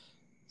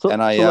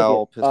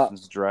 NIL,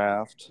 Pistons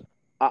draft.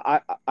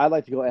 I'd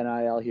like to go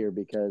NIL here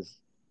because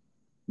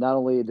not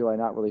only do I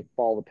not really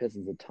follow the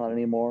Pistons a ton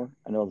anymore,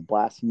 I know it's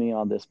blasphemy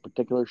on this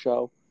particular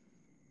show,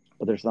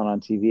 but they're not on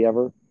TV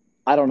ever.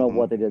 I don't know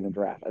what they did in the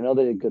draft. I know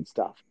they did good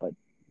stuff, but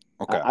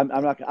okay. I'm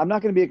not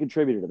going to be a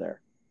contributor there.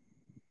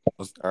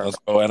 Let's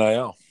go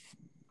NIL.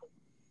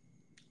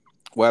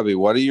 Webby,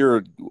 what are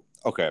your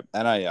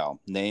NIL,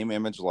 name,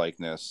 image,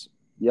 likeness?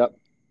 Yep.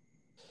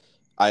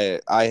 I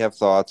have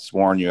thoughts.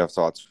 Warren, you have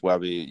thoughts.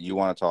 Webby, you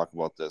want to talk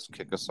about this?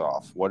 Kick us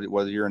off. What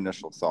are your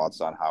initial thoughts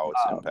on how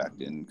it's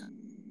impacting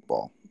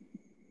football?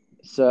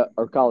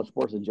 Or college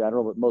sports in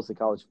general, but mostly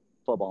college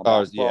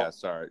football. Yeah,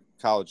 sorry,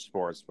 college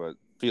sports, but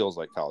feels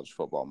like college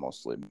football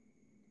mostly.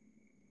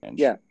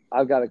 Yeah,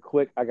 I got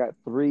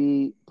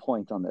 3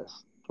 points on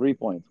this. 3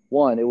 points.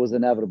 1, it was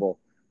inevitable.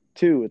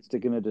 2, it's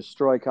going to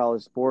destroy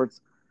college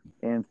sports,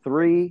 and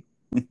 3,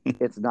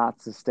 it's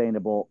not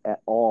sustainable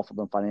at all from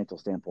a financial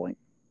standpoint.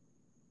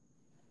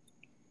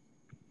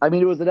 I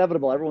mean, it was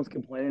inevitable. Everyone's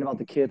complaining about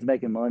the kids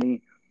making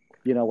money,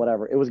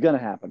 whatever. It was going to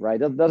happen,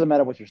 right? It doesn't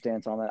matter what your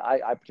stance on that.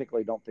 I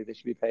particularly don't think they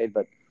should be paid,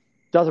 but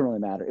it doesn't really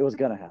matter. It was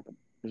going to happen.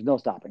 There's no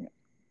stopping it.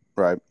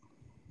 Right.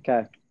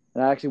 Okay.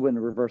 And I actually went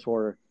in reverse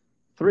order.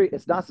 3,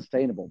 it's not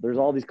sustainable. There's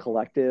all these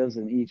collectives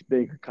in each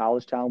big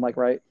college town, like,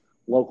 right?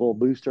 Local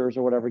boosters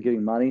or whatever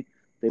getting money.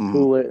 They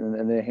pool it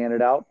and they hand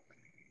it out.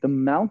 The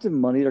amount of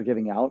money they're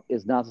giving out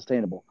is not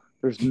sustainable.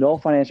 There's no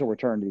financial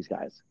return to these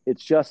guys.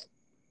 It's just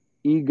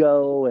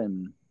ego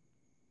and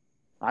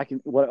I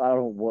don't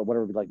know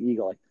whatever like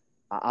ego. Like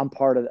I'm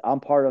part of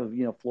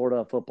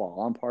Florida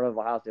football. I'm part of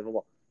Ohio State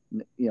football.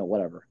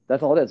 Whatever.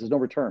 That's all it is. There's no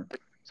return.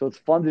 So it's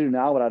fun to do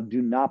now, but I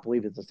do not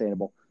believe it's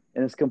sustainable,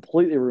 and it's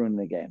completely ruining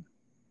the game.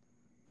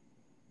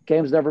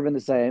 Game's never been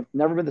the same,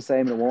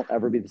 and it won't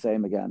ever be the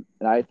same again.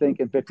 And I think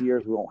in 50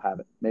 years we won't have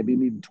it. Maybe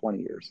even 20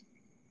 years.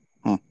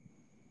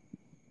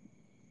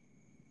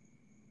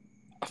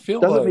 I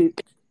feel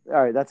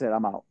all right, that's it.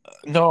 I'm out.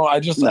 No,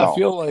 I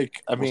feel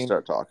like we'll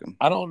start talking.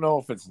 I don't know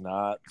if it's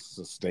not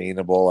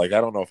sustainable. Like I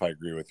don't know if I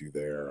agree with you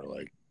there.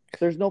 Like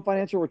there's no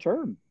financial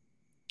return.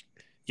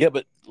 Yeah,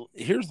 but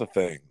here's the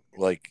thing.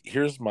 Like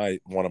here's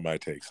one of my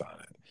takes on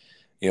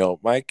it.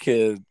 My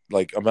kid,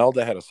 like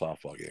Imelda had a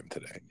softball game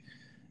today.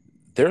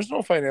 There's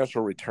no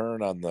financial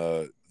return on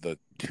the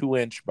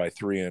 2-inch by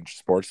 3-inch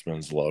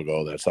Sportsman's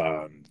logo that's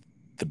on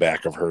the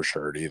back of her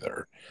shirt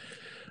either.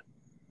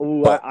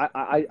 Ooh,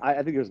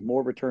 I think there's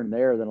more return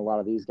there than a lot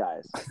of these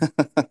guys.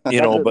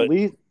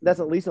 That's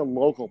at least a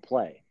local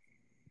play.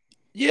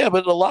 Yeah,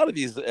 but a lot of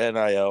these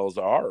NILs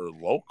are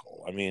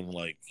local. I mean,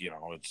 like,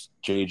 it's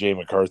J.J.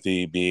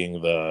 McCarthy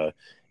being the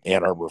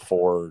Ann Arbor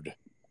Ford.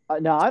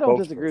 No, I don't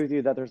disagree with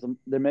you that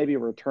there may be a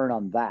return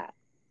on that.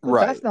 But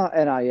right. That's not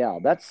NIL.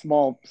 That's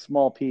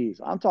small peas.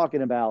 I'm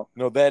talking about.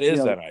 No, that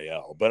is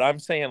NIL. But I'm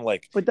saying,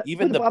 like, I'm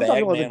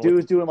talking about the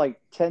dude's doing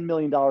like $10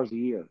 million a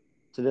year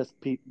to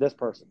this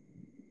person.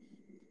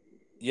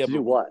 Yeah, to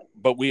do what?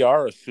 But we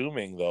are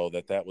assuming, though,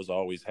 that was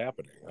always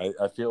happening.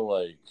 I feel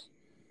like,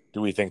 do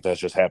we think that's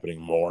just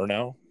happening more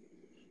now?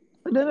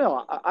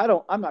 No, I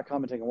don't. I'm not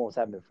commenting on what was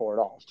happening before at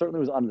all. Certainly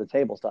was under the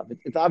table stuff.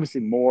 It's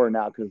obviously more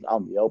now because it's out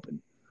in the open.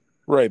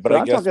 Right, but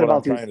I guess what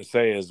I'm trying to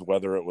say is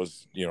whether it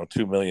was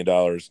 $2 million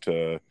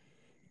to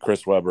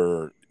Chris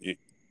Webber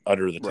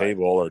under the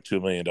table or $2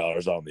 million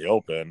out in the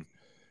open,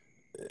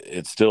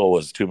 it still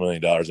was $2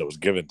 million that was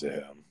given to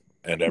him.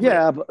 And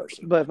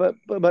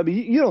but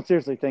you don't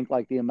seriously think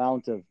like the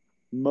amount of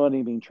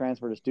money being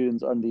transferred to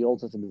students under the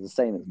old system is the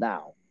same as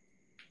now?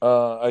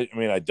 I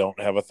mean, I don't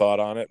have a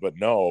thought on it, but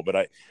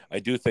I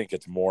do think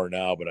it's more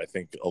now. But I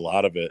think a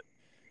lot of it,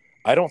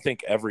 I don't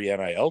think every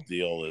NIL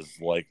deal is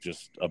like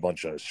just a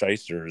bunch of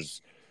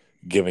shysters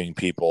giving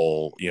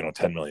people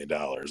 $10 million.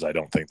 I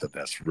don't think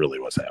that's really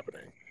what's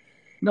happening.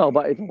 No,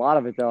 but it's a lot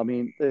of it though. I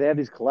mean, they have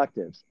these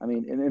collectives. I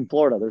mean, in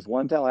Florida, there's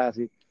one in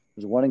Tallahassee,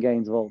 there's one in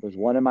Gainesville, there's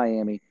one in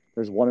Miami.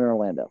 There's one in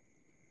Orlando.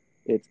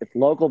 It's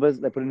local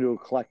business. They put it into a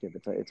collective.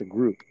 It's a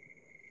group.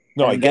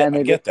 No, I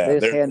get that. They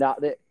just hand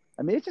out.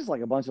 It's just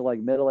like a bunch of like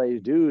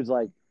middle-aged dudes.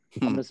 Like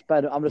I'm gonna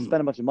spend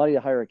a bunch of money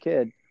to hire a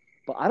kid.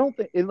 But I don't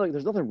think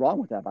there's nothing wrong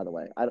with that. By the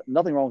way,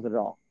 nothing wrong with it at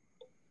all.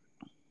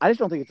 I just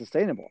don't think it's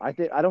sustainable. I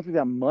don't think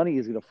that money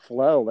is going to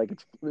flow. Like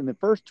it's in the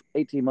first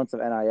 18 months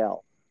of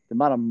NIL, the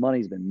amount of money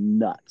has been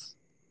nuts.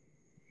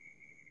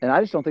 And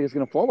I just don't think it's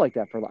going to flow like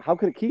that how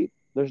could it keep?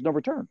 There's no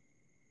return.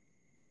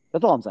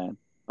 That's all I'm saying.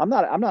 I'm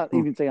not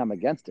even saying I'm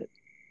against it.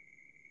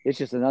 It's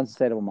just an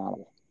unsustainable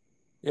model.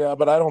 Yeah,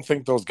 but I don't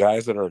think those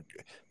guys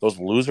those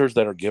losers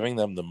that are giving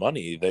them the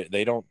money,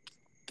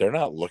 they're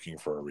not looking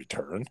for a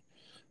return.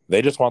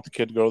 They just want the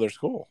kid to go to their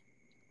school.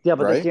 Yeah,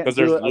 but they can't because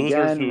do there's it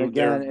losers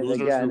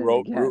again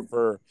who root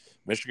for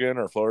Michigan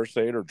or Florida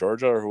State or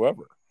Georgia or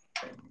whoever.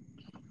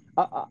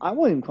 I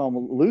won't even call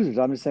them losers.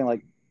 I'm just saying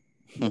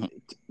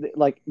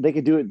like they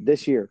could do it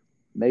this year,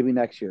 maybe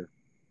next year.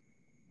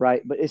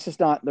 Right, but it's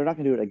just not. They're not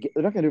going to do it again.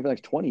 They're not going to do it for the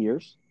next 20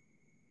 years.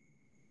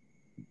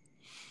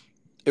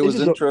 It was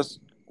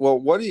interesting.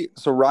 Well,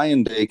 so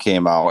Ryan Day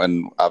came out,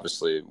 and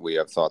obviously we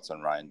have thoughts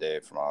on Ryan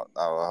Day from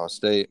Ohio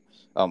State.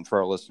 For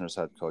our listeners,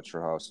 head coach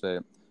for Ohio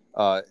State,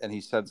 and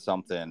he said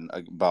something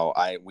about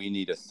we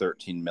need a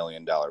 $13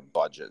 million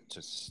budget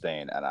to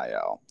sustain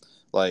NIL.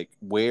 Like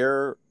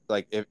where,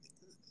 like if,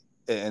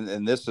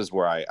 and this is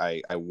where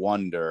I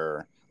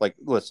wonder. Like,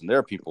 listen, there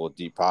are people with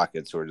deep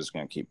pockets who are just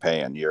going to keep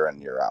paying year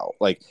in, year out.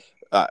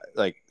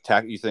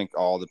 You think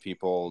all the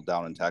people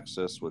down in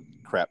Texas with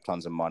crap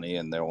tons of money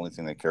and the only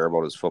thing they care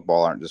about is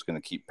football aren't just going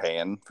to keep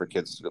paying for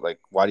kids? Like,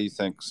 why do you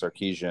think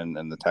Sarkisian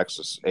and the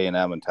Texas A&M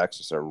and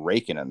Texas are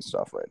raking in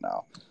stuff right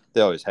now?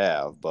 They always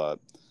have, but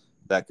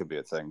that could be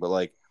a thing. But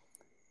like,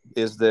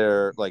 is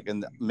there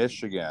in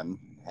Michigan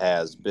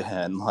has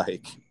been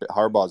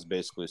Harbaugh's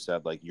basically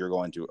said you're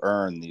going to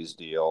earn these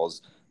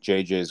deals.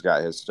 JJ's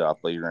got his stuff,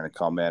 but you're going to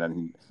come in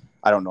and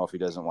I don't know if he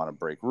doesn't want to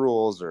break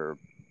rules or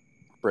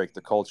break the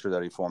culture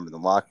that he formed in the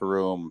locker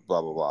room,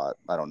 blah, blah, blah.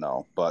 I don't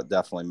know, but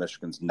definitely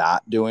Michigan's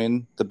not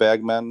doing the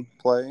bagmen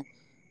play.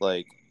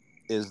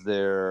 Is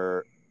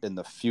there in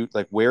the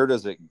future, where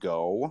does it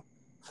go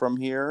from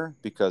here?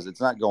 Because it's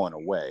not going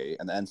away,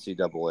 and the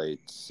NCAA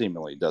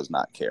seemingly does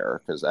not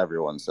care because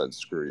everyone said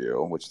screw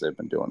you, which they've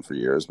been doing for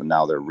years, but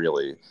now they're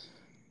really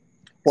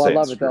Well, I saying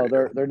love it though.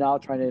 screw you. They're now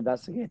trying to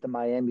investigate the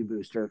Miami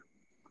booster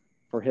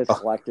for his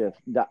collective,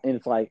 and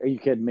it's like, are you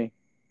kidding me?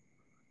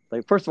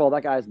 Like, first of all,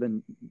 this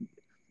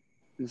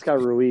guy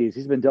Ruiz,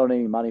 he's been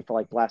donating money for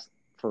like last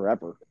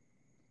forever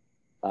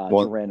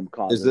to random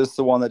causes. Is this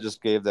the one that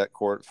just gave that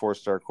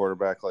 4-star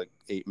quarterback like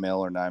 $8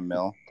 million or $9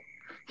 million?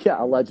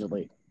 Yeah,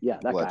 allegedly. Yeah,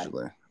 that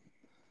Allegedly.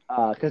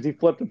 guy. Because he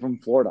flipped him from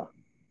Florida.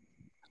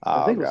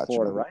 I think it was gotcha.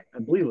 Florida, right? I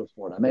believe it was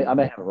Florida. I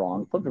may have it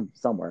wrong. Flipped him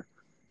somewhere,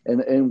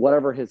 and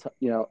whatever his,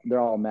 they're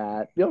all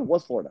mad. It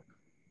was Florida.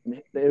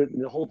 And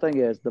the whole thing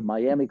is the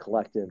Miami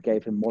collective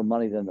gave him more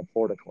money than the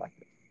Florida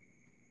collective.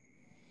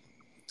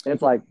 And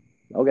it's like,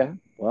 okay,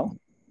 well,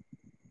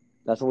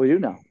 that's what we do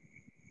now.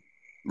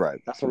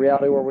 Right. That's the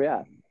reality where we're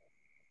at.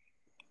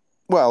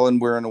 Well, and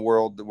we're in a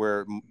world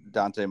where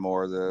Dante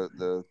Moore,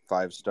 the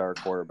 5-star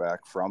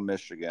quarterback from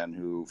Michigan,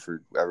 who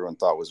everyone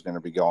thought was going to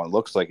be going,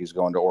 looks like he's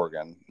going to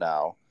Oregon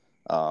now.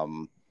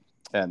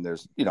 And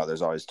there's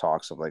always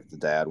talks of like the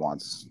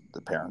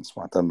parents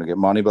want them to get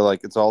money, but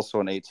like it's also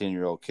an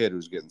 18-year-old kid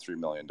who's getting $3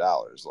 million.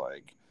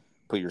 Like,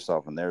 put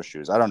yourself in their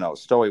shoes. I don't know.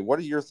 Stoey, what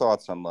are your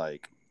thoughts on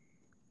like,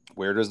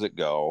 where does it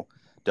go?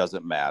 Does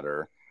it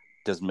matter?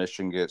 Does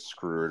Michigan get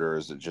screwed, or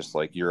is it just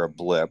like you're a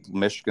blip?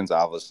 Michigan's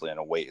obviously in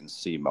a wait and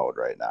see mode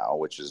right now,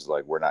 which is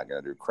like we're not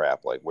going to do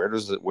crap. Like where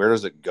does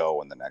it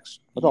go in the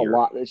next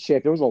year?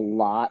 There was a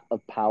lot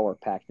of power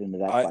packed into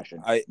that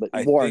question. I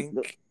Warren,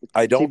 think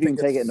I don't think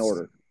take it in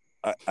order.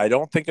 I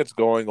don't think it's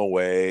going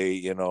away.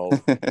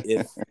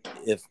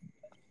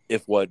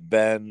 If what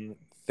Ben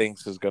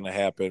thinks is going to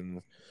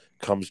happen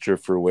comes to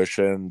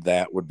fruition,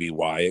 that would be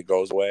why it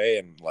goes away.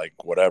 And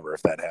like whatever,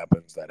 if that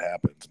happens, that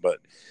happens. But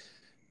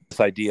this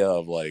idea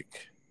of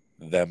like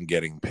them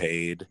getting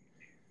paid,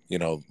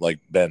 like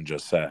Ben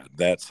just said,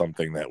 that's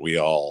something that we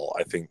all,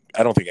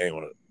 I don't think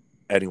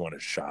anyone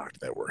is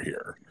shocked that we're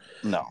here.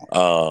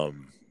 No.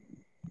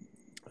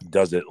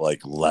 Does it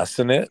like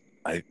lessen it?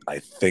 I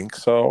think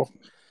so.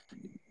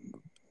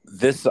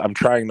 I'm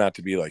trying not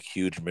to be like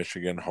huge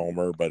Michigan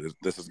homer, but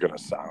this is going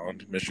to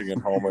sound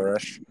Michigan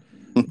homerish,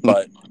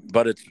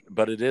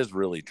 but it is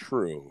really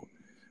true.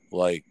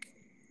 Like,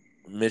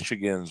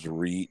 Michigan's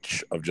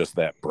reach of just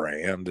that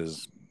brand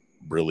is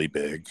really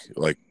big,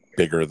 like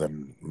bigger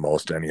than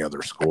most any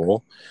other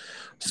school.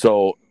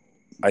 So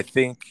I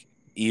think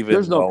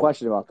there's no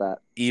question about that.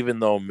 Even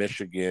though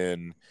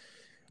Michigan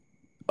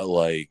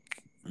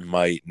like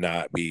might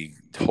not be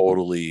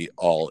totally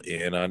all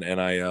in on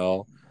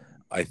NIL,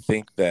 I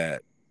think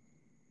that,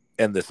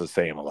 and this is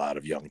saying a lot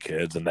of young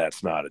kids, and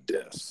that's not a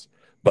diss,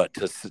 but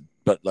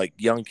like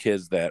young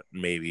kids that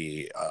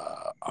maybe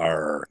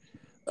are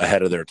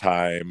ahead of their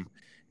time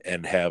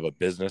and have a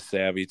business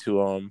savvy to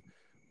them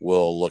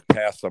will look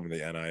past some of the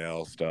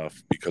NIL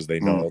stuff because they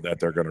know that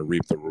they're going to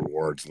reap the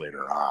rewards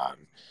later on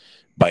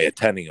by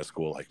attending a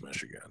school like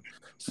Michigan.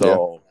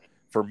 So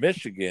for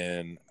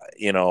Michigan,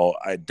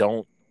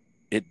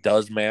 it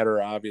does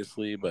matter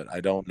obviously, but I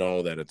don't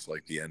know that it's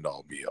like the end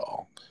all be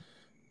all,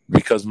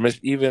 because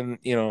even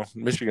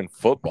Michigan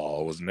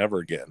football was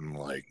never getting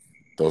like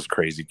those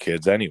crazy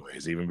kids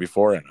anyways, even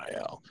before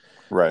NIL.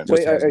 Right.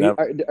 Wait,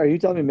 are you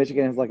telling me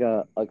Michigan has like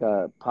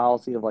a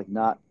policy of like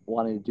not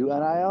wanting to do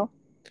NIL?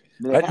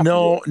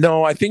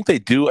 No, I think they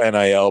do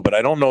NIL, but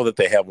I don't know that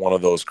they have one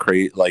of those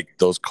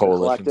those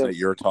coalitions that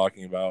you're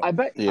talking about. I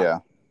bet. Yeah.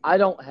 I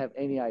don't have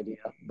any idea,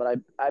 but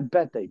I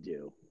bet they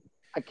do.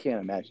 I can't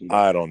imagine.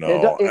 I don't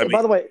know.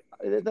 By the way,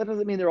 that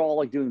doesn't mean they're all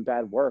like doing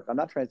bad work. I'm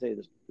not trying to say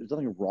there's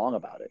nothing wrong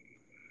about it.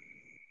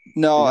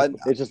 No,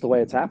 it's just the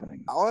way it's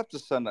happening. I'll have to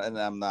send, and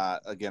I'm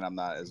not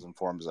as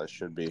informed as I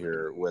should be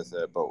here with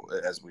it, but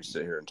as we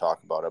sit here and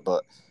talk about it,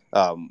 but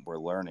we're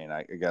learning,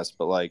 I guess.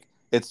 But like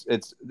it's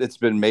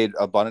been made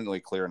abundantly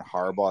clear, and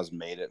Harbaugh's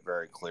made it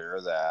very clear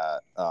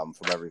that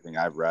from everything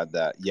I've read,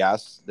 that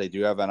yes, they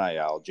do have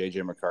NIL.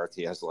 JJ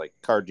McCarthy has like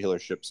car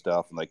dealership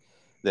stuff, and like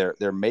they're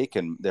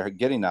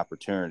getting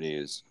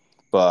opportunities,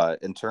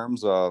 but in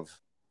terms of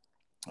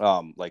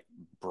like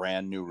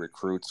brand new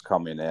recruits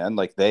coming in,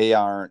 like they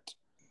aren't.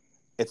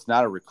 It's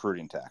not a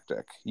recruiting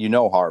tactic.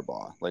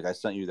 Harbaugh. Like I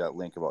sent you that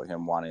link about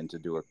him wanting to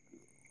do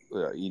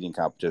a eating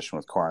competition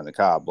with corn on the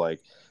cob. Like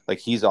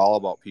he's all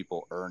about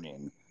people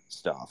earning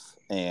stuff,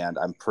 and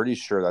I'm pretty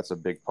sure that's a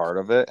big part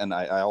of it. And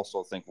I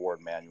also think Ward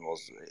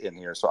Manuel's in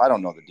here, so I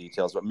don't know the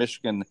details, but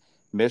Michigan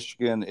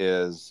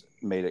is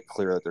made it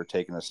clear that they're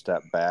taking a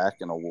step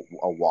back and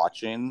a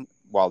watching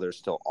while they're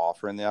still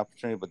offering the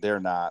opportunity, but they're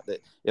not.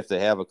 If they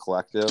have a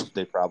collective,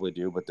 they probably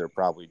do, but they're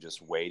probably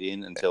just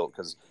waiting until,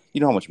 because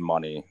you know how much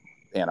money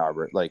Ann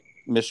Arbor, like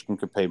Michigan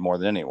could pay more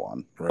than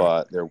anyone, right,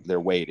 but they're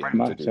waiting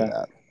to do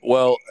that.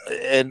 Well,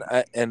 and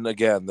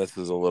again, this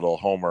is a little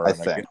homer,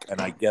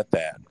 I get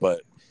that,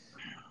 but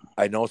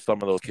I know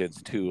some of those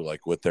kids too,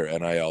 like with their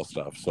NIL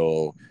stuff.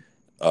 So,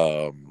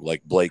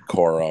 like Blake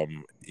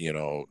Corum,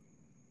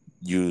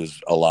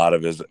 used a lot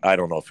of his. I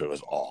don't know if it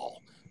was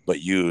all,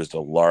 but used a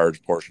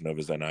large portion of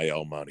his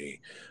NIL money,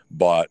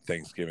 bought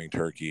Thanksgiving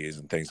turkeys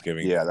and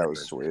Thanksgiving. Yeah, that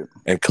was sweet.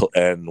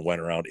 And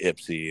went around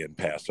Ipsy and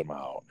passed them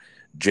out.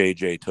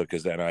 JJ took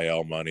his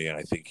NIL money, and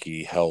I think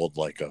he held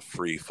like a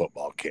free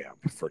football camp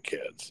for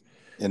kids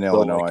in So,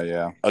 Illinois. like,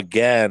 Yeah,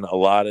 again, a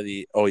lot of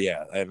the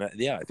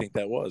I think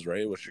that was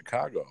right. It was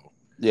Chicago.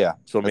 yeah.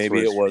 So that's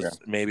maybe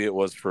where it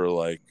was for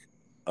like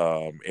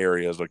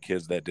areas or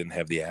kids that didn't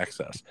have the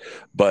access.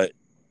 But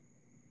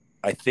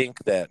I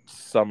think that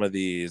some of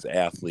these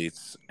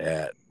athletes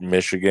at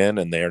Michigan,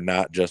 and they're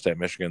not just at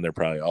Michigan, they're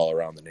probably all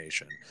around the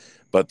nation,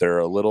 but they're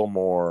a little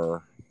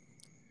more,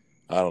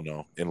 I don't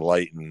know,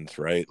 enlightened,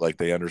 right? Like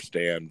they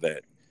understand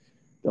that.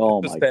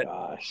 Oh Just my that-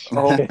 gosh.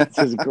 Oh. This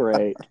is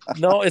great.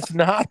 No, it's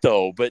not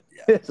though. But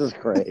This is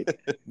great.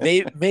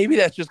 maybe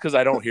that's just because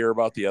I don't hear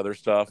about the other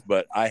stuff.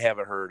 But I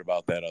haven't heard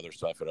about that other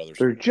stuff at other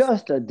They're schools.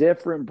 just a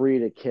different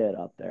breed of kid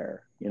up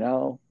there, you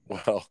know?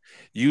 Well,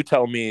 you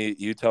tell me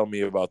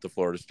about the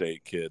Florida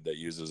State kid that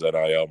uses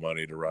NIL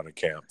money to run a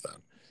camp. Then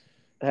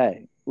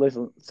Hey,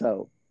 listen.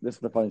 So this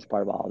is the funniest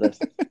part about all this.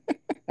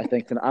 I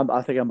think I'm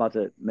about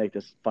to make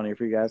this funnier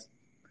for you guys.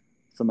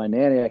 So my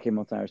nanny, I came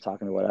up and I was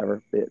talking to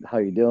whatever, how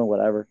you doing,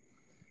 whatever.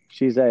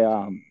 She's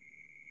a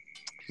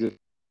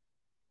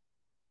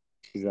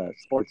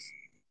sports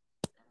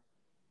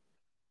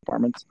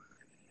department.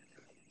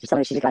 She's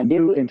telling me she's got a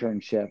new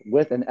internship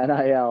with an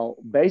NIL,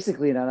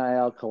 basically an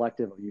NIL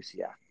collective of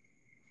UCF.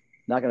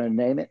 Not going to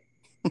name it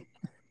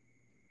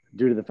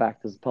due to the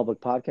fact this is a public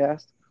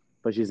podcast,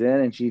 but she's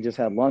in and she just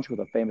had lunch with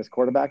a famous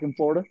quarterback in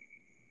Florida.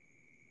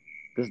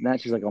 This and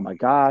that. She's like, oh my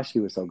gosh, he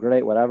was so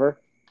great, whatever.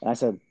 And I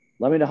said,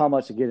 let me know how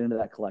much to get into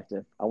that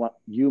collective. I want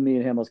you, me,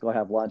 and him. Let's go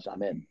have lunch.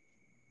 I'm in.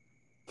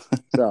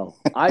 So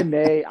I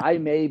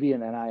may be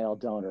an NIL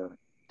donor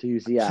to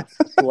UCF,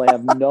 who I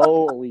have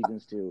no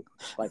allegiance to,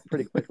 like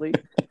pretty quickly,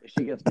 if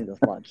she gets me this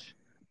lunch.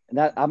 And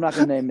that I'm not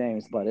going to name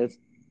names, but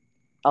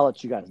I'll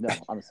let you guys know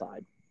on the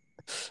side.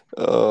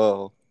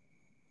 Oh,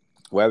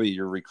 Webby,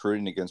 you're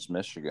recruiting against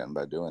Michigan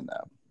by doing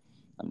that.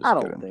 I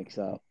don't think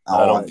so.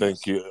 I don't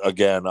think you.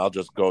 Again, I'll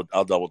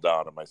double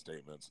down on my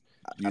statements.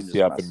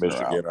 UCF and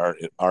Michigan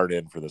aren't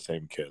in for the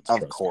same kids.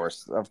 Of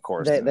course.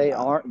 They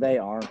aren't. I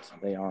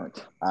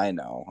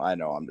know.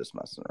 I'm just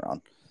messing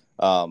around.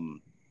 But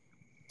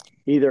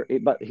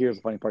here's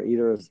the funny part: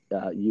 either is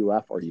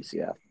UF or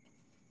UCF,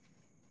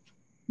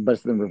 but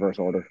it's in reverse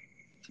order.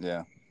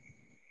 Yeah.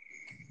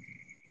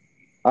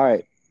 All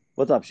right,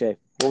 what's up, Shay?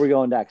 Where are we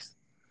going next?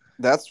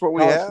 That's what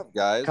we have,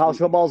 guys. College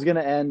football is going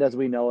to end as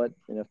we know it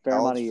in a fair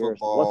amount of years.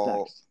 What's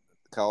next?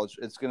 College.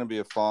 It's going to be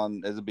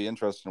it'll be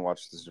interesting to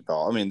watch this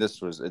develop. I mean,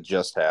 it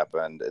just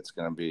happened. It's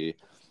going to be a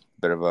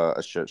bit of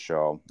a shit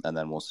show, and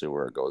then we'll see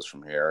where it goes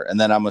from here. And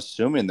then I'm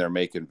assuming they're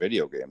making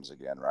video games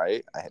again,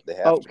 right? They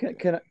have. Oh,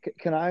 can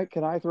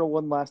I throw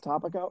one last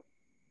topic out?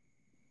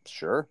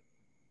 Sure.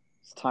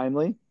 It's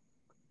timely,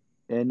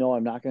 and no,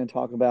 I'm not going to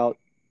talk about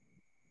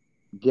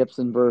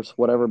Gibson versus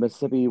whatever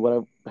Mississippi,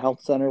 whatever health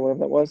center,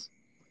 whatever that was.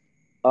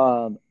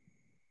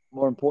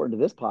 More important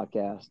to this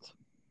podcast,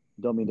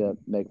 don't mean to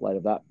make light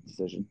of that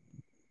decision,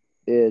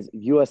 is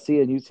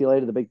USC and UCLA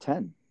to the Big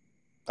Ten.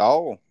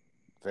 Oh,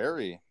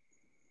 very.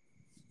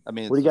 I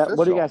mean,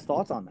 what do you guys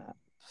thoughts on that?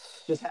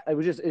 I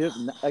guess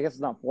it's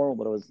not formal,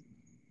 but it was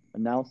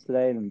announced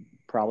today and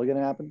probably going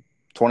to happen.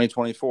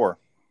 2024.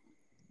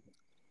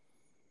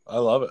 I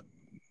love it.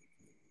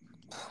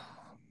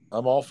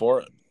 I'm all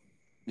for it.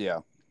 Yeah.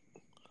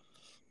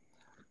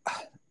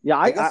 Yeah,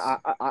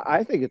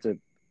 I think it's a.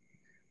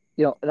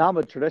 And I'm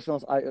a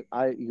traditionalist.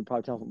 You can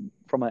probably tell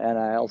from my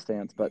NIL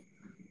stance, but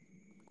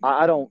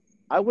I don't.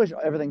 I wish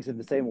everything said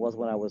the same was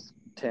when I was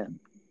 10.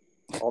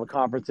 All the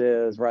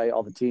conferences, right?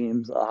 All the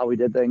teams, how we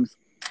did things.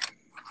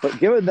 But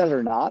given that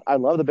or not, I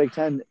love the Big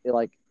Ten,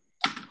 like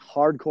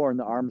hardcore in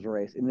the arms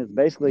race, and it's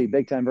basically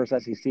Big Ten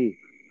versus SEC.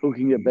 Who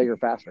can get bigger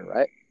faster,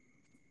 right?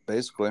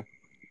 Basically.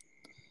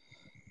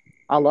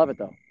 I love it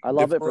though. I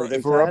love it for Big Ten.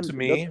 If it were up to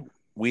me,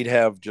 we'd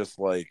have just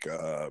like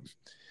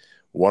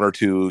one or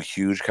two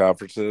huge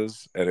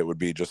conferences, and it would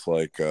be just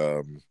like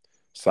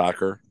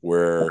soccer,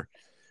 where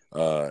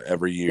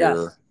every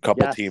year a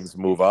couple teams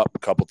move up, a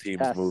couple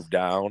teams move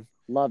down.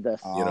 Love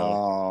this.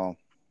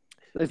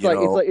 It's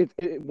Rutgers.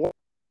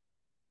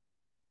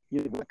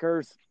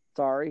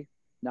 Sorry,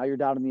 now you're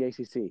down in the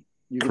ACC.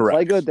 You can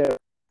play good there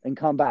and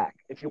come back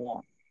if you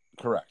want.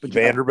 Correct. But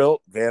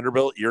Vanderbilt,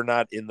 you're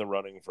not in the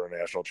running for a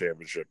national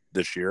championship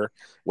this year,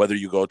 whether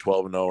you go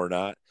 12-0 or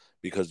not.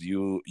 Because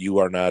you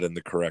are not in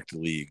the correct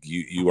league.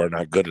 You are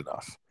not good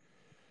enough.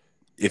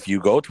 If you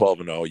go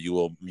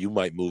 12-0, you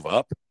might move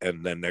up,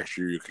 and then next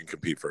year you can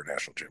compete for a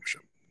national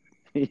championship.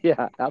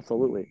 Yeah,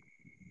 absolutely.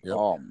 Yep.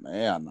 Oh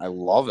man, I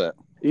love it.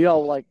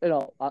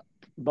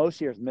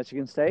 Most years,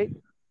 Michigan State,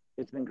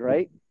 it's been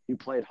great. You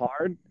played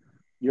hard.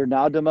 You're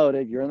now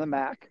demoted. You're in the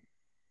MAC.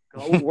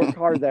 Go work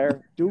hard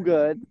there. Do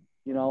good.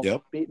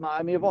 Beat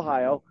Miami of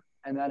Ohio,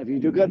 and then if you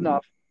do good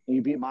enough and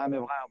you beat Miami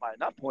of Ohio by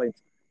enough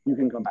points, you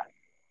can come back.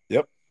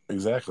 Yep,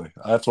 exactly.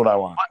 That's what I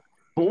want.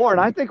 But Warren,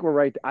 I think we're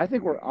right. I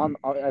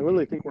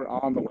literally think we're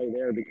on the way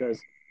there because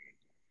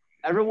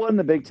everyone in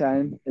the Big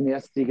Ten and the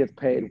SEC gets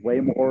paid way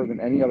more than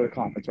any other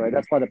conference, right?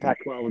 That's why the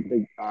Pac-12 is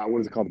big.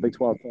 What is it called? The Big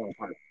 12 falling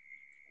apart.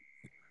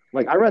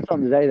 Like I read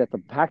something today that the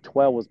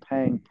Pac-12 was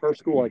paying per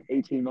school like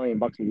 $18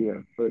 million a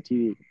year for the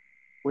TV,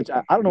 which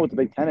I don't know what the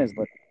Big Ten is,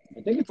 but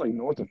I think it's like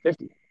north of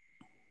 50.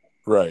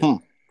 Right.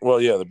 Well,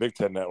 yeah, the Big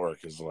Ten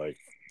network is like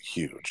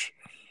huge,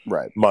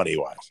 Right. money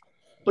wise.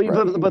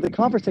 But the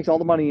conference takes all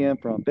the money in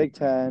from Big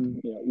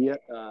Ten,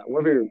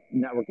 whatever your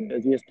network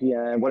is,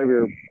 ESPN,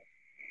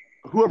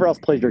 whoever else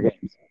plays your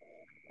games,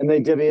 and they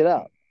divvy it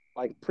up.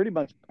 Like pretty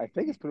much, I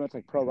think it's pretty much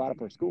like pro rata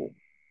per school.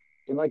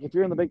 And like if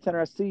you're in the Big Ten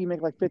or SC, you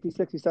make like 50,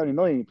 60, 70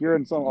 million. If you're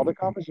in some other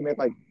conference, you make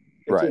like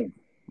 15.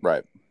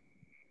 Right.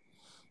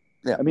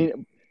 Yeah. I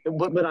mean,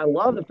 but I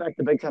love the fact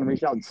the Big Ten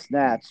reached out and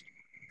snatched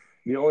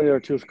the only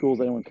other two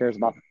schools anyone cares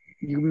about.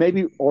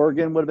 Maybe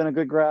Oregon would have been a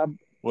good grab.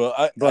 Well,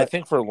 I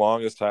think for the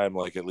longest time,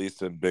 like at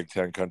least in Big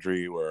Ten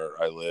country where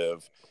I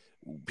live,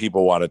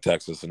 people wanted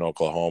Texas and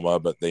Oklahoma,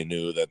 but they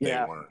knew that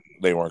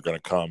they weren't going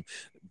to come.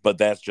 But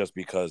that's just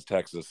because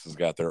Texas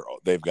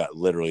they've got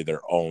literally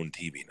their own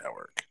TV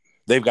network.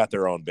 They've got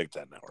their own Big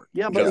Ten network.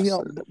 Yeah, but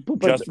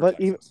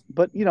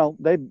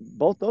they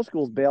both those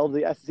schools bailed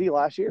the SEC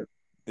last year.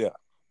 Yeah.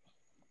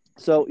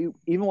 So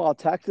even while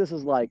Texas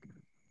is like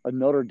a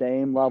Notre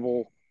Dame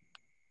level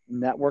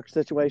network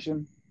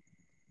situation,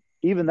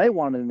 even they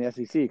wanted in the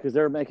SEC because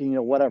they're making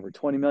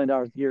 $20 million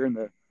a year in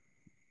the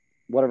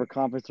whatever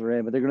conference they're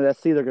in, but they're going to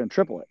SEC, they're going to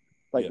triple it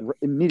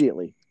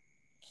immediately.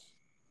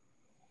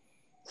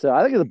 So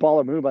I think it's a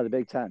baller move by the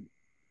Big Ten,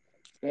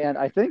 and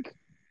I think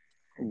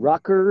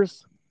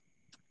Rutgers,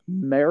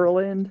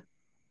 Maryland,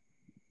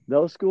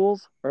 those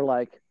schools are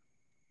like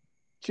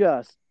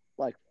just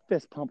like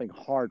fist pumping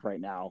hard right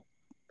now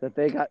that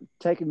they got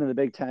taken to the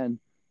Big Ten,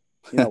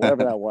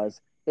 whatever that was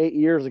 8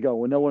 years ago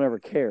when no one ever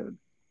cared.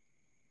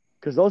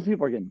 Because those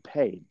people are getting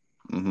paid.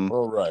 Mm-hmm.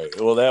 Well, right.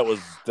 Well, that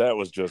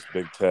was just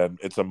Big Ten.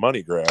 It's a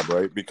money grab,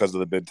 right? Because of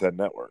the Big Ten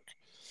network.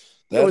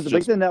 With the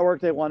Big Ten network,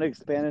 they want to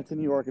expand it to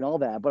New York and all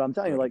that. But I'm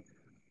telling you,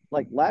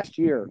 like last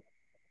year,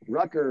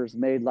 Rutgers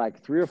made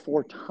like 3 or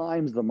 4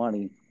 times the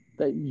money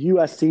that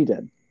USC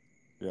did.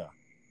 Yeah.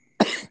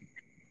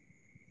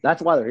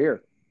 That's why they're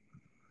here.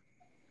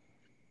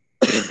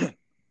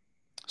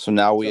 So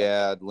now we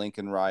add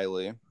Lincoln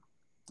Riley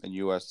and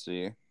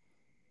USC.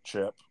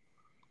 Chip.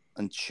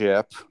 And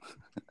Chip,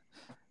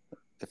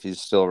 if he's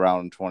still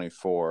around in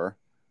 24.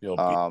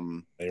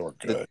 They were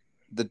good.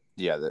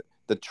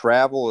 The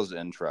travel is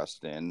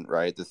interesting,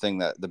 right?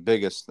 The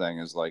biggest thing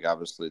is like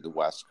obviously the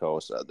West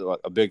Coast.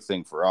 A big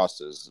thing for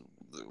us is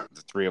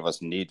the three of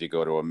us need to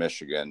go to a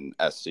Michigan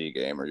SC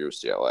game or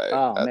UCLA.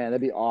 Oh man, that'd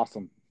be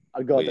awesome.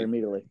 I'd go out there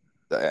immediately.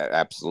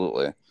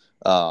 Absolutely.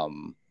 I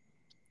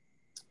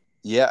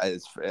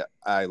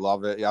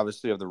love it. You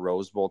obviously have the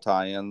Rose Bowl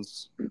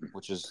tie-ins,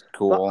 which is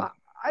cool.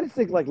 I just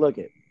think look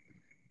at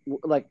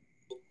 7-8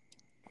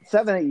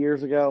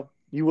 years ago,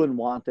 you wouldn't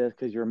want this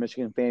because you're a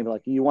Michigan fan,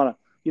 but you want to,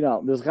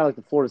 there's kind of like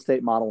the Florida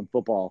State model in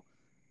football.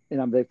 And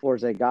I'm a big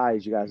Florida State guy,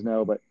 as you guys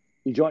know, but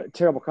you join a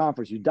terrible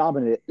conference, you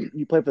dominate it,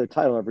 you play for the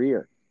title every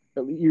year.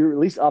 You're at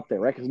least up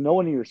there, right? Because no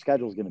one in your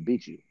schedule is going to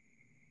beat you,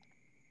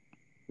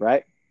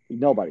 right?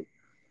 Nobody.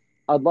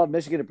 I'd love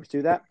Michigan to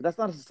pursue that, but that's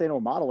not a sustainable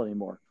model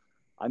anymore.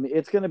 I mean,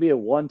 it's going to be a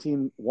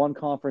one-team,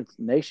 one-conference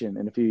nation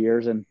in a few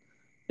years, and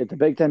if the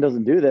Big Ten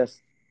doesn't do this,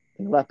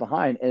 they're left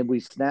behind, and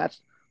we snatched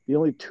the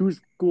only 2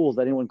 schools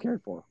that anyone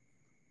cared for.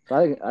 So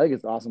I think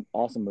it's awesome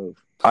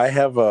move. I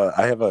have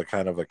a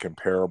kind of a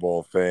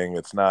comparable thing.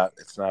 It's not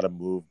a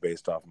move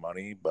based off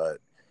money, but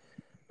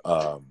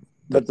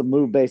it's a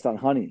move based on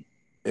honey.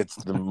 It's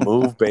the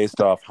move based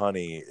off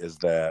honey is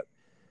that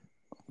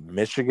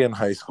Michigan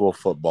high school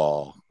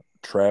football,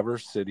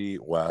 Traverse City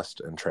West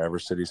and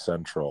Traverse City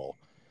Central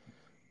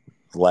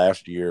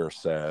last year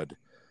said,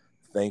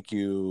 "Thank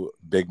you,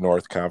 Big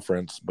North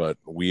Conference, but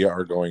we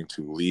are going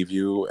to leave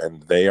you,"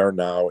 and they are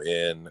now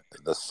in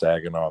the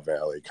Saginaw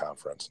Valley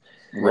Conference.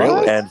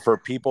 Really? And for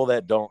people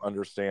that don't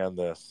understand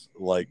this,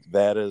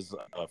 that is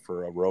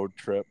for a road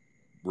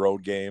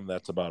game,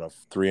 that's about a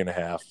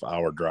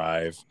 3.5-hour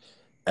drive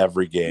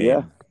every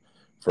game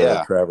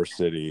for Traverse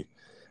City.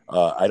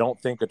 I don't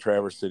think a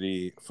Traverse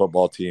City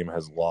football team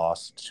has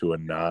lost to a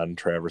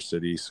non-Traverse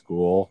City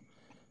school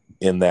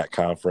in that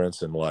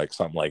conference in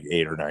something like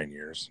 8 or 9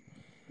 years.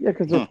 Yeah,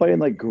 because they're playing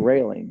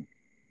Grayling.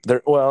 They're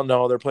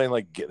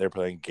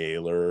playing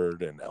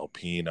Gaylord and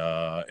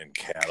Alpena and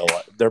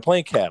Cadillac. They're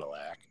playing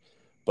Cadillac,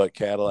 but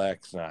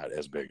Cadillac's not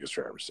as big as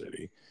Traverse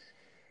City.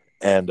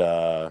 And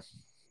they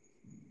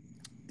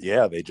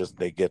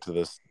get to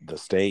the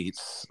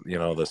states,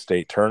 the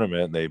state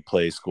tournament, and they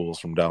play schools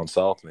from down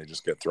south, and they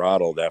just get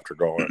throttled after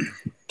going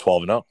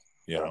 12-0.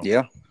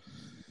 Yeah.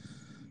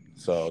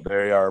 So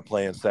they are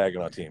playing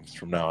Saginaw teams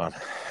from now on.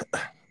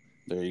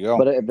 There you go.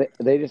 But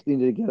they just need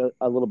to get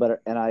a little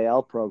better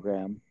NIL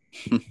program.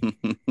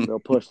 They'll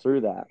push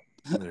through that.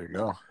 There you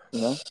go.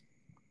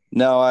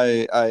 No,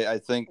 I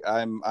think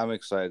I'm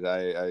excited.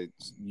 I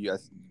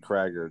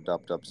Krager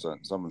dumped up.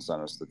 Someone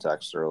sent us the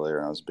text earlier,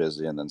 and I was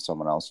busy, and then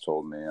someone else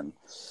told me, and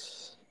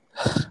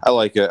I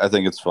like it. I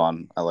think it's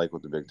fun. I like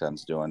what the Big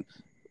Ten's doing.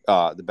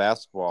 The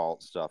basketball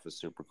stuff is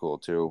super cool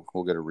too.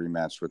 We'll get a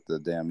rematch with the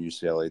damn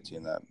UCLA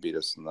team that beat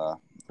us in the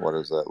what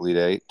is that, Elite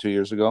Eight 2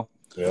 years ago.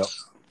 Yeah.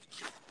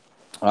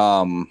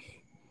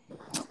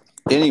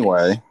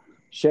 Anyway,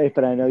 Shafe,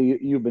 I know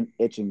you've been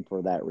itching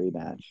for that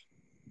rematch.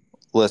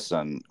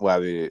 listen,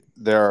 Webby,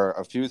 there are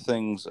a few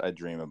things I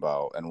dream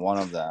about, and one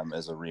of them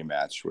is a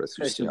rematch with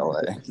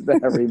UCLA.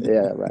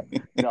 Yeah,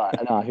 right. No,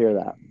 I hear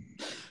that.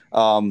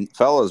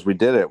 Fellas, we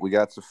did it. We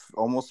got to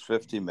almost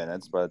 50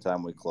 minutes by the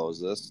time we close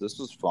this. This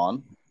was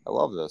fun. I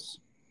love this.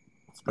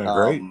 It's been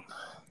great.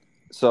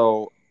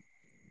 So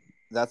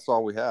that's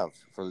all we have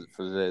for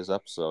today's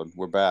episode.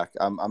 We're back.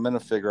 I'm going to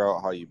figure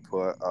out how you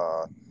put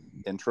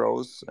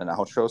intros and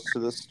outros to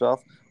this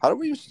stuff. How do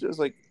we use to,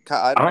 like,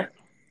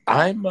 I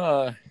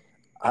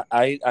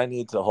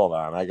need to hold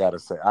on. I gotta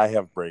say, I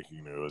have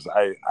breaking news.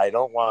 I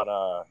don't want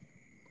to.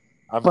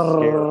 I'm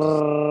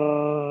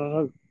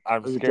scared.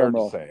 I'm scared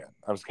to say it.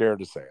 I'm scared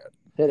to say it.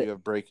 Hit you it.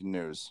 have breaking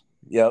news.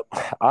 Yep.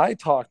 I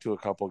talked to a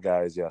couple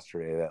guys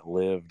yesterday that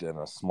lived in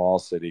a small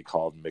city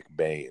called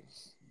McBain.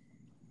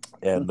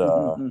 And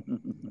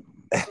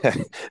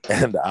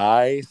and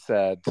I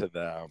said to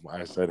them,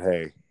 I said,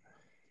 "Hey,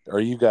 are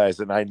you guys?"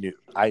 And I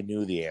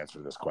knew the answer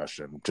to this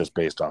question just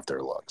based off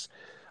their looks.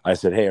 I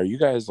said, "Hey, are you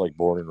guys like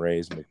born and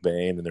raised in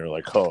McBain?" And they're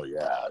like, "Oh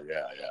yeah."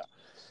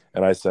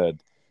 And I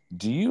said,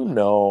 "Do you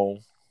know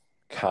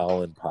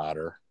Colin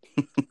Potter?"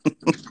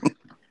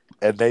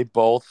 And they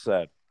both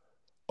said,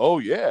 "Oh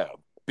yeah,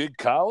 Big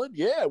Colin.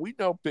 Yeah, we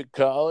know Big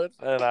Colin."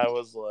 And I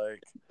was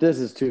like, "This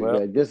is too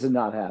good. This did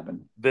not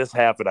happen." This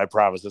happened. I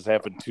promise. This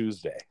happened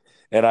Tuesday.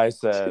 And I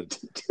said,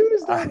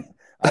 Tuesday.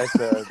 I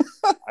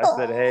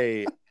said,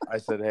 hey,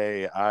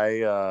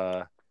 I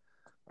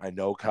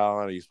know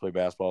Colin. I used to play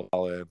basketball with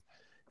Colin.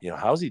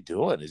 How's he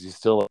doing? Is he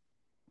still?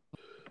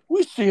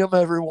 We see him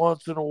every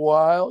once in a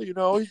while.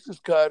 He's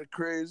just kind of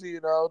crazy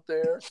and out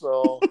there.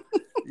 So,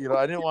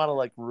 I didn't want to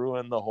like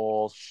ruin the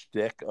whole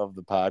shtick of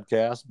the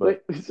podcast.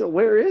 But wait, so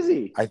where is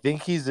he? I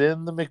think he's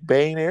in the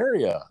McBain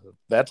area.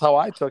 That's how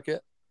I took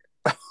it.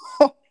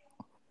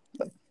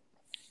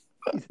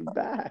 He's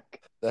back.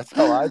 That's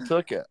how I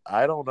took it.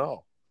 I don't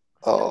know.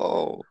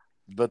 Oh.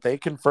 But they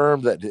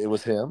confirmed that it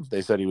was him.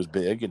 They said he was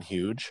big and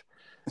huge.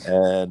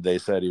 And they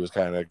said he was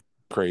kind of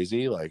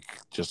crazy, like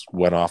just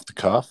went off the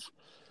cuff.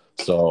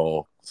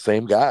 So,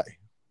 same guy.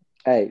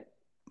 Hey,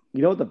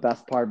 you know what the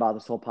best part about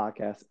this whole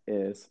podcast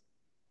is?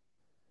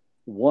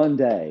 One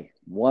day,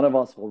 one of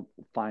us will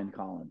find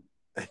Colin,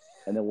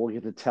 and then we'll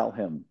get to tell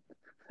him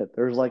that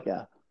there's like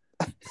a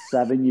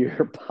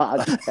 7-year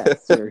podcast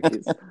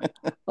series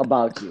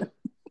about you.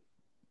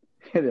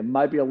 And it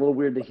might be a little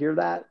weird to hear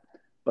that,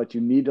 but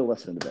you need to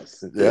listen to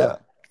this. Yeah,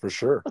 for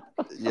sure.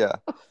 Yeah.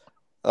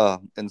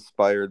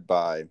 Inspired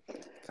by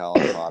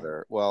Colin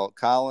Potter. Well,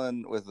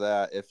 Colin, with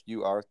that, if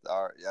you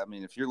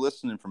if you're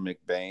listening from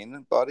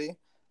McBain, buddy,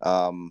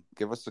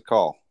 give us a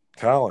call.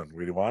 Colin,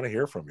 we want to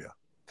hear from you.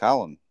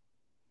 Colin.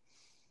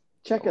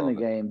 Check in the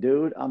game,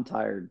 dude. I'm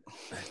tired.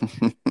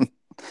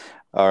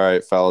 All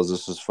right, fellas,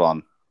 this was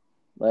fun.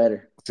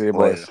 Later. See you,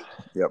 boys.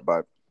 Yep,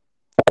 bye.